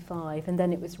 1775, and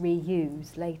then it was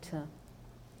reused later.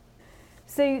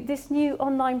 So this new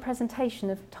online presentation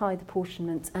of tithe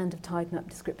apportionments and of tithe map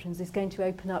descriptions is going to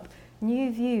open up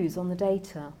new views on the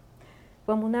data.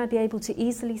 One will now be able to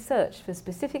easily search for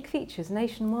specific features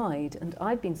nationwide, and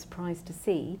I've been surprised to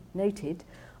see, noted,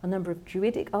 a number of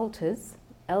druidic altars,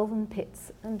 elven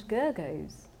pits and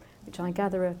gurgos, which I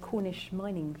gather are Cornish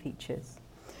mining features.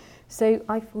 So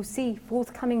I foresee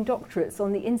forthcoming doctorates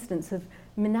on the incidence of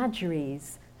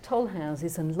menageries, toll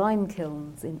houses and lime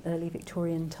kilns in early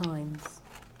Victorian times.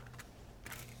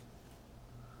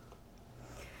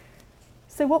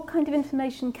 So what kind of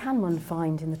information can one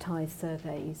find in the tithe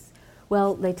surveys?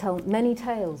 Well, they tell many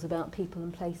tales about people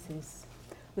and places.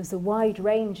 There's a wide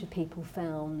range of people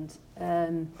found,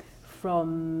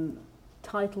 from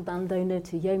titled landowner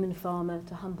to yeoman farmer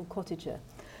to humble cottager.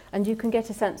 And you can get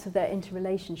a sense of their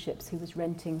interrelationships, who was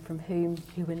renting from whom,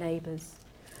 who were neighbours.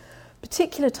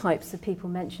 Particular types of people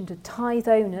mentioned are tithe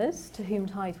owners, to whom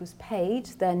tithe was paid.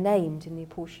 They're named in the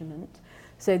apportionment.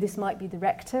 So this might be the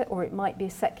rector, or it might be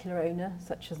a secular owner,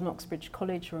 such as an Oxbridge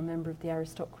College or a member of the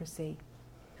aristocracy.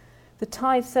 The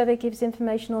Tithe Survey gives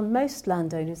information on most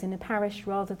landowners in a parish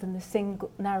rather than the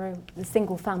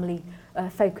single family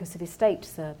focus of estate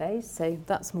surveys, so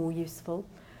that's more useful.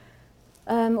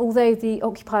 Although the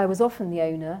occupier was often the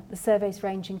owner, the survey's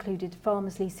range included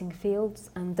farmers leasing fields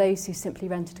and those who simply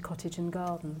rented a cottage and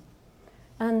garden.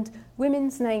 And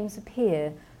women's names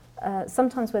appear,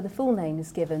 sometimes where the full name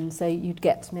is given, so you'd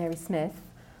get Mary Smith,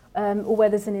 or where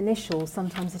there's an initial,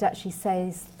 sometimes it actually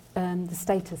says the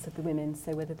status of the women,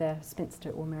 so whether they're a spinster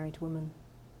or married woman.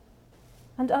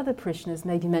 And other parishioners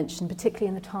may be mentioned, particularly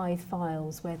in the tithe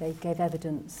files where they gave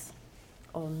evidence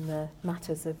on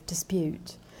matters of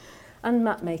dispute. And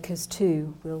map makers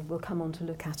too, we'll come on to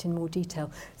look at in more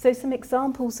detail. So some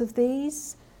examples of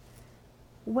these.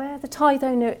 Where the tithe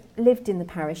owner lived in the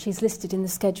parish, he's listed in the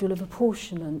schedule of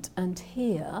apportionment, and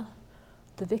here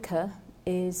the vicar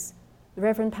is the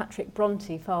Reverend Patrick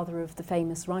Bronte, father of the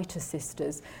famous Writer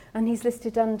sisters, and he's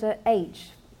listed under H,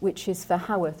 which is for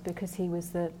Haworth, because he was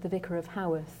the vicar of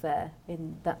Haworth there,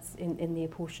 that's in the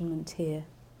apportionment here.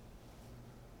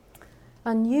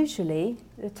 Unusually,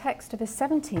 the text of a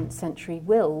 17th century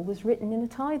will was written in a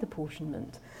tithe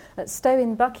apportionment. At Stowe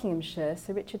in Buckinghamshire,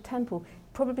 Sir Richard Temple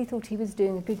probably thought he was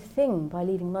doing a good thing by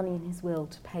leaving money in his will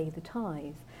to pay the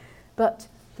tithe. But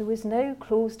there was no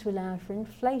clause to allow for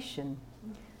inflation.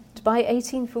 By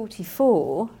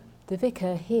 1844, the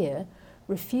vicar here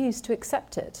refused to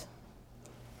accept it.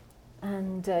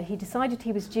 And he decided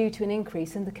he was due to an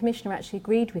increase, and the commissioner actually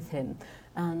agreed with him,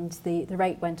 and the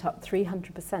rate went up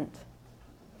 300%.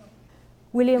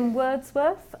 William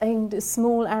Wordsworth owned a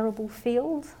small arable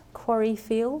field, quarry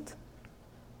field.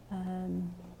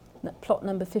 plot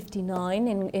number 59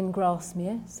 in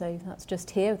Grasmere, so that's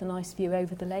just here with a nice view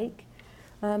over the lake.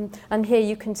 And here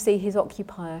you can see his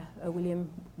occupier, William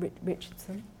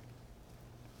Richardson.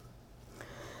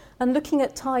 And looking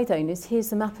at tithe owners,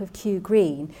 here's a map of Kew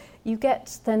Green. You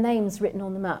get their names written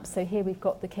on the map. So here we've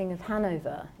got the King of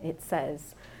Hanover, it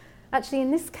says. Actually, in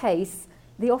this case,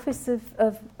 the Office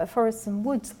of Forests and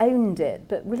Woods owned it,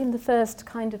 but William I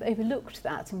kind of overlooked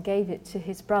that and gave it to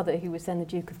his brother, who was then the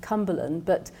Duke of Cumberland,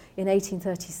 but in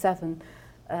 1837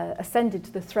 ascended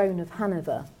to the throne of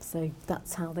Hanover. So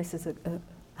that's how this has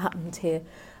happened here.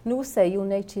 And also you'll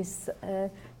notice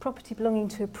property belonging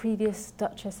to a previous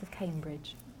Duchess of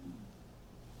Cambridge.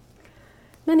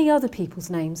 Many other people's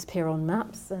names appear on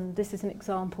maps, and this is an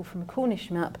example from a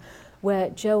Cornish map where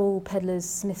Joel Pedler's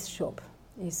Smith's shop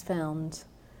is found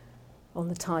on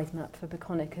the tithe map for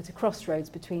Beconic at a crossroads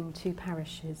between two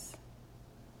parishes.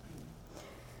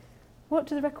 What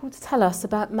do the records tell us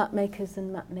about map makers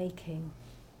and map making?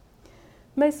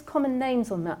 Most common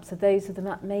names on maps are those of the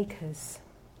map makers.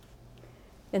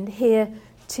 And here,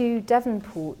 two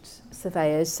Devonport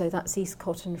surveyors, so that's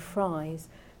Eastcott and Fries,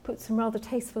 put some rather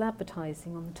tasteful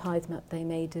advertising on the tithe map they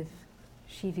made of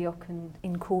Cheviot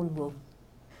in Cornwall.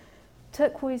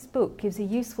 Turquoise Book gives a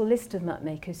useful list of map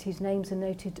makers whose names are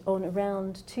noted on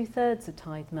around 2/3 of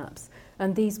tithe maps,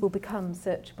 and these will become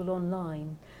searchable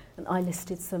online. And I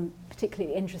listed some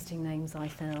particularly interesting names I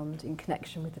found in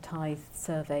connection with the tithe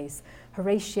surveys.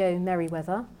 Horatio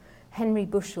Merriweather, Henry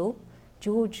Bushell,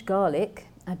 George Garlick,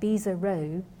 Abiza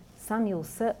Rowe, Samuel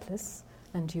Surplus,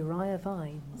 and Uriah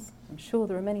Vines. I'm sure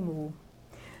there are many more.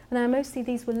 Now, mostly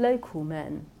these were local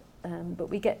men, but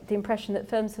we get the impression that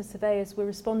firms of surveyors were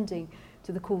responding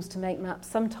to the calls to make maps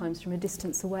sometimes from a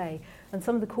distance away, and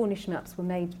some of the Cornish maps were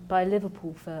made by a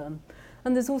Liverpool firm.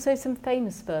 And there's also some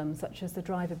famous firms such as the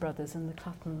Driver Brothers and the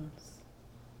Cluttons.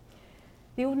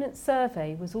 The Ordnance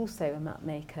Survey was also a map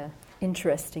maker,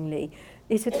 interestingly.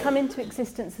 It had come into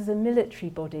existence as a military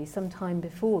body some time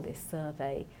before this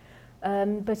survey,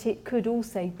 but it could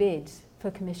also bid for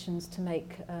commissions to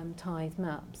make tithe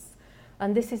maps.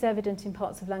 And this is evident in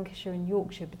parts of Lancashire and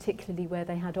Yorkshire, particularly where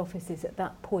they had offices at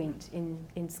that point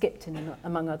in Skipton, and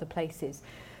among other places.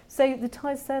 So the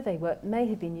tithe survey work may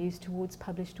have been used towards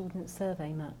published Ordnance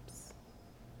Survey maps.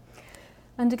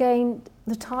 And again,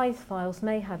 the tithe files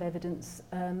may have evidence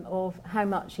of how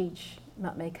much each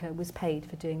mapmaker was paid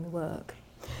for doing the work.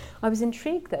 I was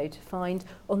intrigued, though, to find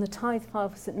on the tithe file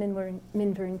for St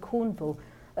Minver in Cornwall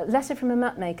a letter from a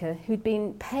mapmaker who'd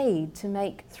been paid to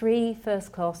make 3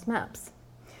 first-class maps.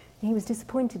 He was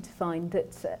disappointed to find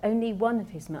that only one of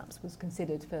his maps was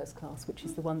considered first-class, which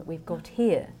is the one that we've got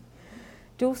here.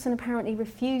 Dawson apparently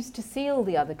refused to seal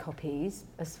the other copies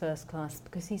as first-class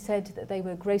because he said that they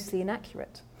were grossly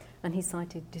inaccurate, and he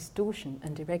cited distortion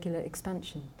and irregular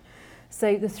expansion.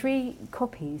 So the 3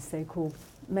 copies, so-called,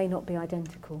 may not be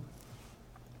identical.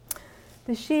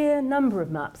 The sheer number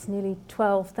of maps, nearly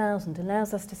 12,000,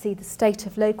 allows us to see the state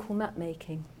of local map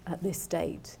making at this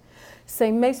date.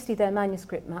 So mostly they're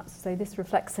manuscript maps, so this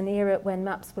reflects an era when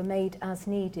maps were made as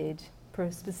needed for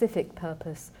a specific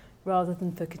purpose rather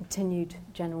than for continued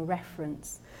general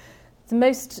reference. The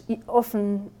most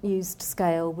often used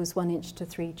scale was 1 inch to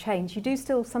 3 chains. You do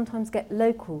still sometimes get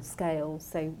local scales,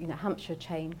 so Hampshire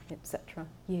chain, etc.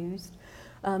 used.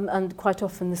 And quite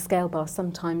often the scale bar,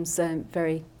 sometimes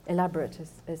very elaborate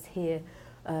as here,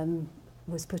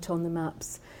 was put on the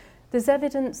maps. There's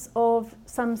evidence of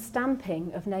some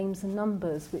stamping of names and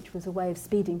numbers, which was a way of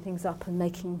speeding things up and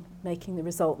making the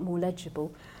result more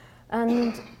legible.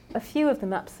 And a few of the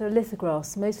maps are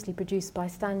lithographs, mostly produced by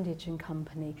Standage and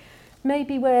Company,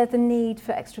 maybe where the need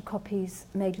for extra copies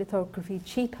made lithography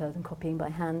cheaper than copying by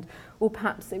hand, or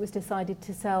perhaps it was decided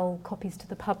to sell copies to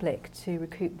the public to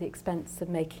recoup the expense of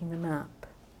making the map.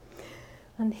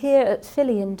 And here at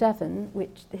Filly in Devon,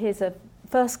 here's a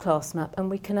first-class map, and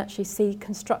we can actually see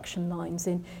construction lines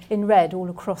in red all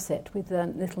across it with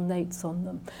little notes on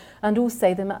them. And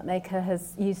also the mapmaker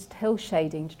has used hill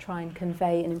shading to try and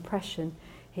convey an impression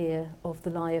here of the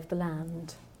lie of the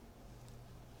land.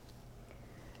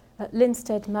 At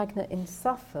Linstead Magna in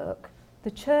Suffolk,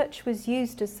 the church was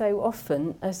used as so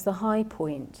often as the high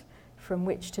point from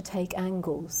which to take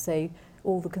angles, so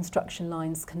all the construction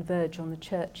lines converge on the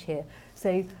church here.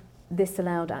 So this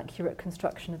allowed accurate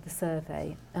construction of the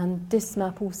survey, and this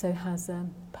map also has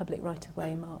public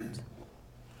right-of-way marked.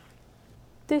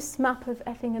 This map of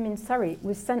Effingham in Surrey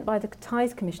was sent by the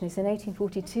Tithe Commissioners in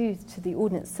 1842 to the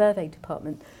Ordnance Survey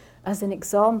Department as an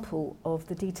example of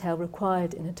the detail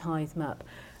required in a tithe map.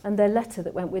 And their letter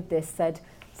that went with this said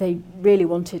they really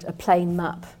wanted a plain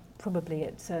map, probably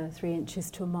at 3 inches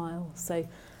to a mile. So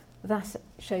that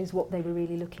shows what they were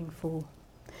really looking for.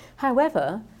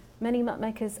 However, many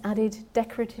mapmakers added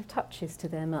decorative touches to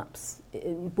their maps,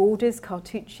 borders,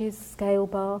 cartouches, scale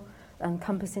bar and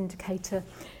compass indicator.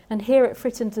 And here at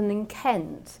Frittenden in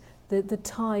Kent, the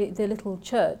little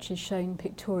church is shown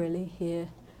pictorially here.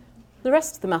 The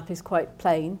rest of the map is quite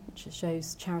plain, which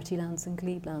shows charity lands and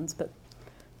glebe lands, but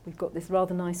we've got this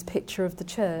rather nice picture of the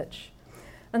church.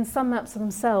 And some maps are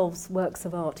themselves works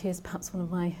of art. Here's perhaps one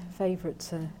of my favourite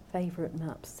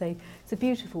maps. So it's a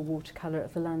beautiful watercolour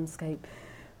of the landscape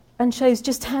and shows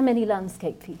just how many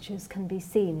landscape features can be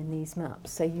seen in these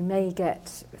maps. So you may get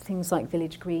things like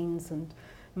village greens and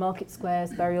market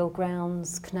squares, burial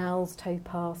grounds, canals,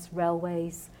 towpaths,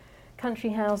 railways,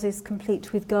 country houses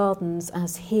complete with gardens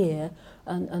as here,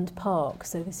 and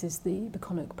parks. So this is the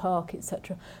Connaught Park,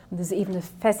 etc. And there's even a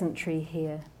pheasantry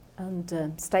here,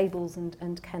 and stables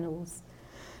and kennels.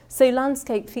 So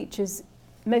landscape features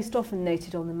most often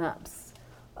noted on the maps,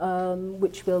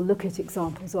 which we'll look at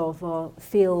examples of, are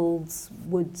fields,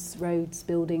 woods, roads,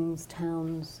 buildings,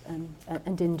 towns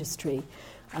and industry.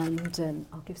 And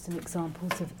I'll give some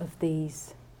examples of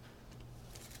these.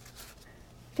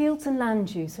 Fields and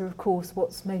land use are, of course,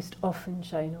 what's most often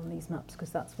shown on these maps,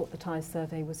 because that's what the Tithe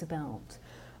Survey was about.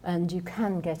 And you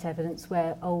can get evidence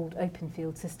where old open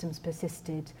field systems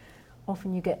persisted.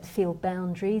 Often you get field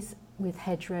boundaries with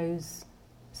hedgerows,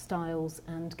 stiles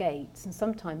and gates, and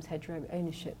sometimes hedgerow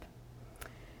ownership.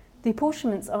 The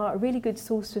apportionments are a really good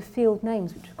source of field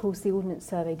names, which of course the Ordnance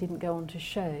Survey didn't go on to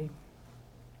show.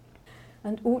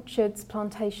 And orchards,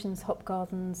 plantations, hop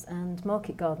gardens and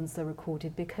market gardens are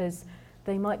recorded because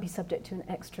they might be subject to an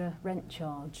extra rent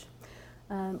charge.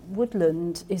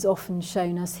 Woodland is often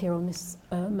shown, as here on this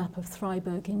map of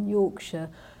Thryburgh in Yorkshire,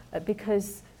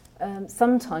 because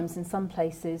sometimes in some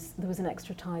places there was an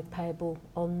extra tithe payable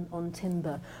on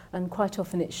timber, and quite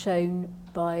often it's shown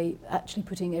by actually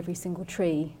putting every single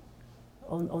tree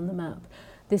on the map.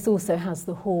 This also has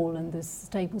the hall, and there's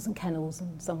stables and kennels,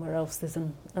 and somewhere else there's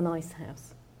an ice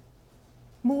house.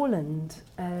 Moorland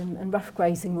and rough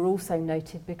grazing were also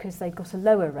noted because they got a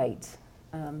lower rate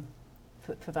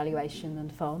for valuation than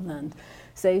farmland.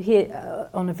 So here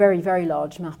on a very, very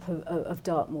large map of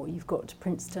Dartmoor, you've got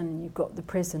Princeton and you've got the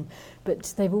prison,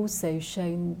 but they've also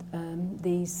shown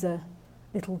these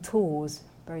little tors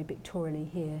very pictorially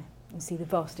here. You see the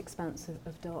vast expanse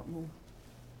of Dartmoor.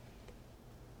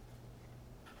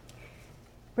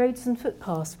 Roads and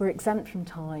footpaths were exempt from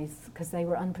tithes because they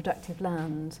were unproductive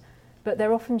land, but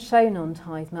they're often shown on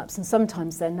tithe maps, and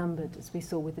sometimes they're numbered, as we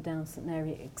saw with the Down St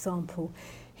Mary example.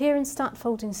 Here in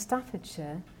Statfold in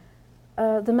Staffordshire,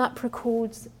 the map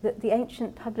records that the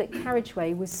ancient public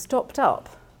carriageway was stopped up,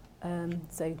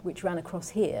 which ran across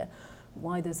here,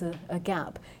 why there's a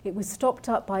gap. It was stopped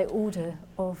up by order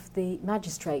of the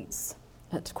magistrates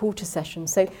at quarter session.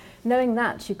 So knowing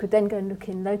that, you could then go and look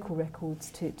in local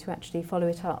records to actually follow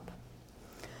it up.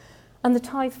 And the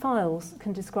tithe files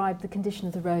can describe the condition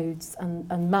of the roads,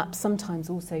 and maps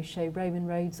sometimes also show Roman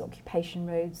roads, occupation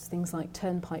roads, things like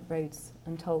turnpike roads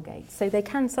and toll gates. So they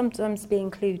can sometimes be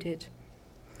included.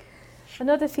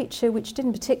 Another feature which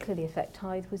didn't particularly affect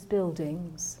tithe was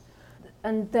buildings.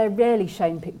 And they're rarely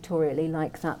shown pictorially,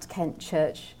 like that Kent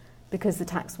church, because the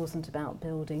tax wasn't about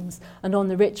buildings. And on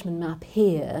the Richmond map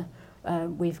here,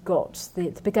 we've got the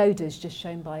pagodas just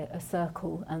shown by a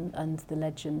circle and the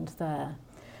legend there.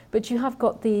 But you have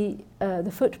got the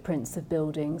footprints of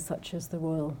buildings, such as the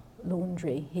Royal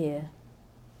Laundry here.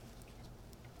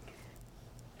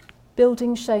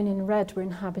 Buildings shown in red were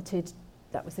inhabited,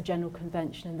 that was the general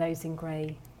convention, and those in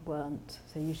grey weren't.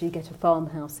 So usually you get a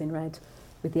farmhouse in red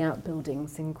with the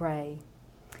outbuildings in grey.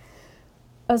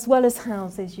 As well as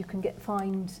houses, you can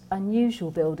find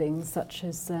unusual buildings, such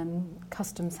as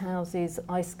customs houses,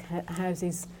 ice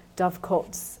houses,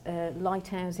 dovecots,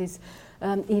 lighthouses,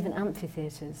 even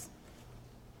amphitheatres.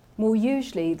 More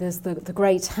usually, there's the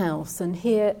Great House, and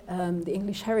here the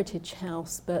English Heritage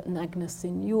House, Burton Agnes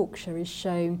in Yorkshire, is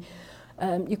shown.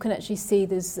 You can actually see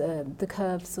there's the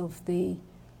curves of the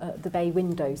bay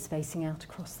windows facing out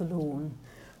across the lawn.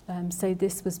 So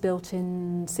this was built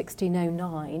in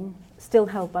 1609, still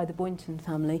held by the Boynton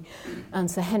family,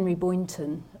 and Sir Henry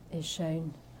Boynton is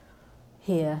shown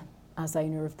here as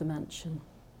owner of the mansion.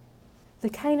 The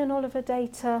Kane and Oliver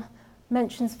data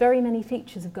mentions very many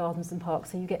features of gardens and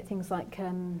parks, so you get things like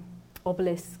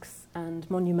obelisks and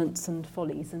monuments and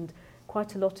follies, and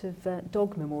quite a lot of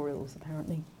dog memorials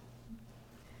apparently.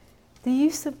 The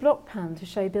use of block plan to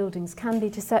show buildings can be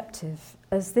deceptive,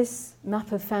 as this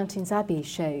map of Fountains Abbey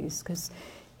shows, because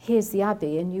here's the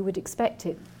abbey and you would expect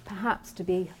it perhaps to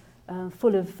be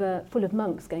full of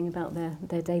monks going about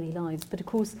their daily lives, but of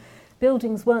course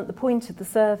buildings weren't the point of the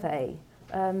survey,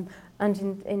 and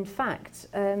in fact,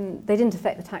 they didn't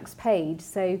affect the tax paid,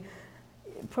 so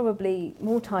probably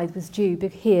more tithe was due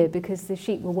here because the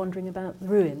sheep were wandering about the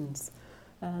ruins.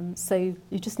 So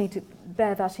you just need to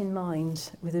bear that in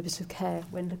mind with a bit of care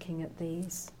when looking at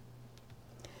these.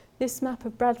 This map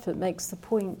of Bradford makes the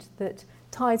point that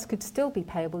tithes could still be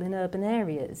payable in urban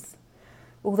areas,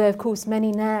 although of course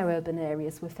many now urban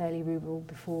areas were fairly rural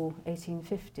before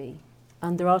 1850,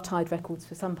 and there are tithe records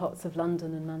for some parts of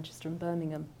London and Manchester and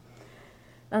Birmingham.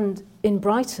 And in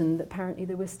Brighton, apparently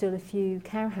there were still a few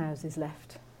cowhouses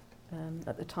left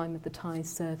at the time of the Tithe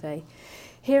Survey.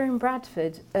 Here in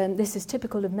Bradford, this is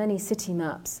typical of many city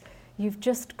maps. You've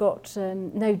just got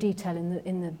no detail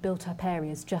in the built-up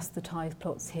areas, just the tithe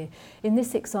plots here. In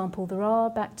this example, there are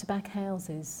back-to-back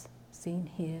houses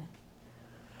seen here.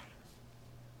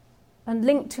 And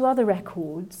linked to other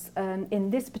records, in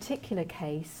this particular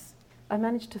case, I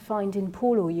managed to find in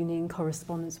Poor Law Union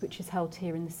correspondence, which is held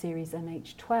here in the series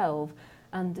MH12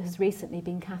 and has recently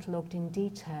been catalogued in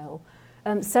detail,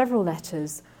 several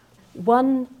letters.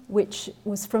 One which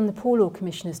was from the Poor Law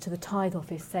Commissioners to the Tithe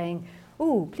Office saying,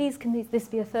 "Oh, please can this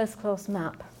be a first-class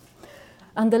map?"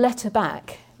 And the letter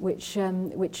back, which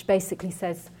basically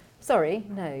says, "Sorry,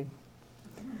 no."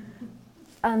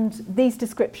 And these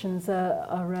descriptions are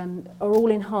all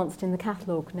enhanced in the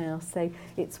catalogue now, so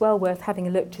it's well worth having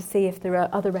a look to see if there are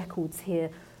other records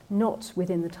here not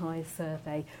within the Tithe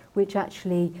Survey, which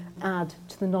actually add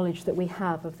to the knowledge that we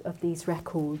have of these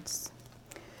records.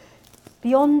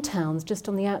 Beyond towns, just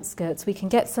on the outskirts, we can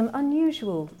get some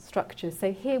unusual structures.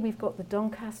 So here we've got the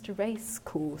Doncaster Race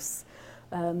Course,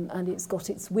 and it's got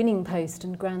its winning post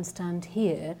and grandstand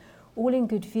here, all in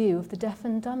good view of the Deaf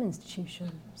and Dumb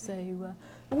Institution. So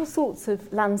all sorts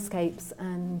of landscapes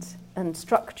and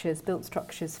structures, built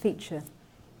structures, feature.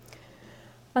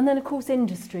 And then, of course,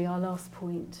 industry, our last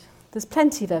point. There's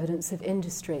plenty of evidence of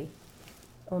industry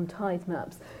on tithe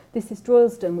maps. This is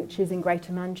Droylsden, which is in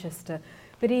Greater Manchester.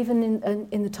 But even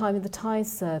in the time of the Tithe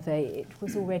Survey, it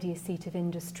was already a seat of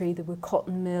industry. There were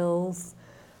cotton mills,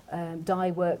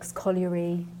 dye works,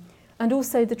 colliery, and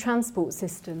also the transport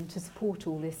system to support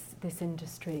all this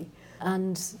industry.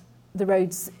 And the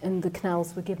roads and the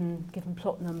canals were given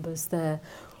plot numbers there.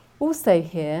 Also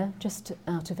here, just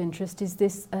out of interest, is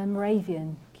this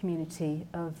Moravian community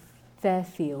of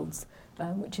Fairfields,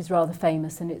 which is rather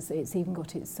famous, and it's even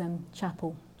got its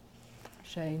chapel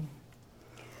shown.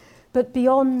 But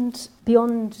beyond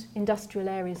industrial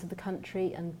areas of the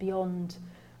country and beyond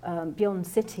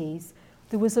cities,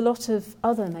 there was a lot of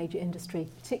other major industry,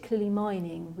 particularly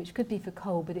mining, which could be for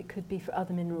coal, but it could be for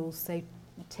other minerals, say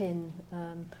tin,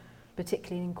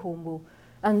 particularly in Cornwall.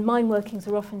 And mine workings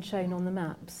are often shown on the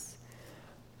maps.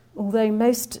 Although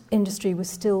most industry was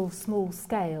still small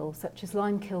scale, such as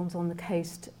lime kilns on the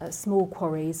coast, small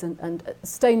quarries, and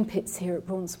stone pits here at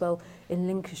Braunswell in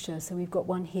Lincolnshire. So we've got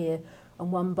one here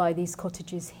and one by these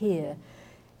cottages here,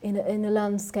 in a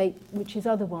landscape which is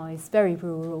otherwise very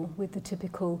rural, with the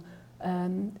typical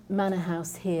manor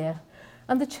house here.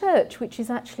 And the church, which is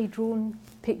actually drawn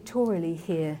pictorially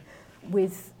here,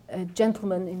 with a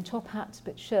gentleman in top hat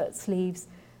but shirt sleeves,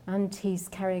 and he's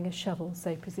carrying a shovel,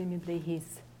 so presumably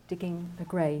he's digging a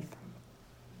grave.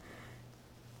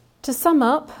 To sum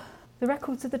up, the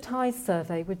records of the Tithe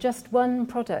Survey were just one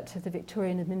product of the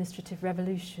Victorian administrative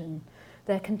revolution.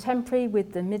 They're contemporary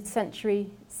with the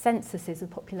mid-century censuses of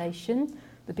population,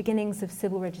 the beginnings of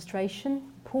civil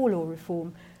registration, poor law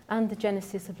reform, and the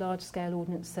genesis of large-scale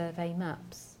ordnance survey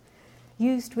maps.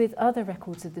 Used with other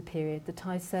records of the period, the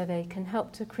Tithe Survey can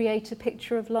help to create a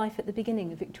picture of life at the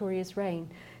beginning of Victoria's reign,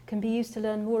 can be used to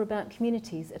learn more about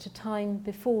communities at a time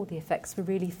before the effects were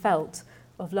really felt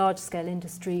of large-scale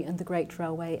industry and the Great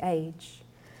Railway Age.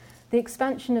 The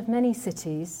expansion of many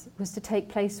cities was to take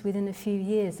place within a few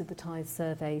years of the Tithe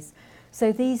Surveys,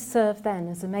 so these served then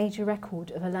as a major record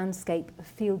of a landscape of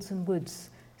fields and woods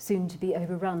soon to be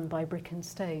overrun by brick and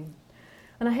stone.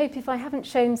 And I hope if I haven't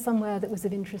shown somewhere that was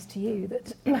of interest to you,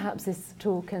 that perhaps this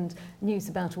talk and news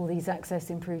about all these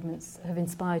access improvements have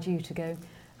inspired you to go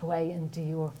away and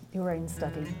do your own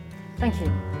study. Thank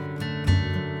you.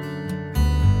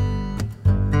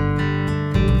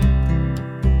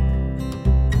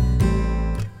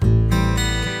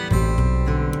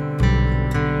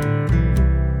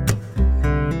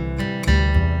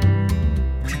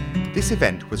 This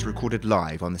event was recorded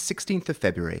live on the 16th of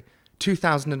February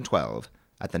 2012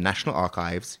 at the National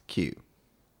Archives, Kew.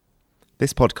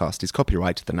 This podcast is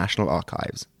copyright the National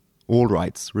Archives. All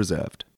rights reserved.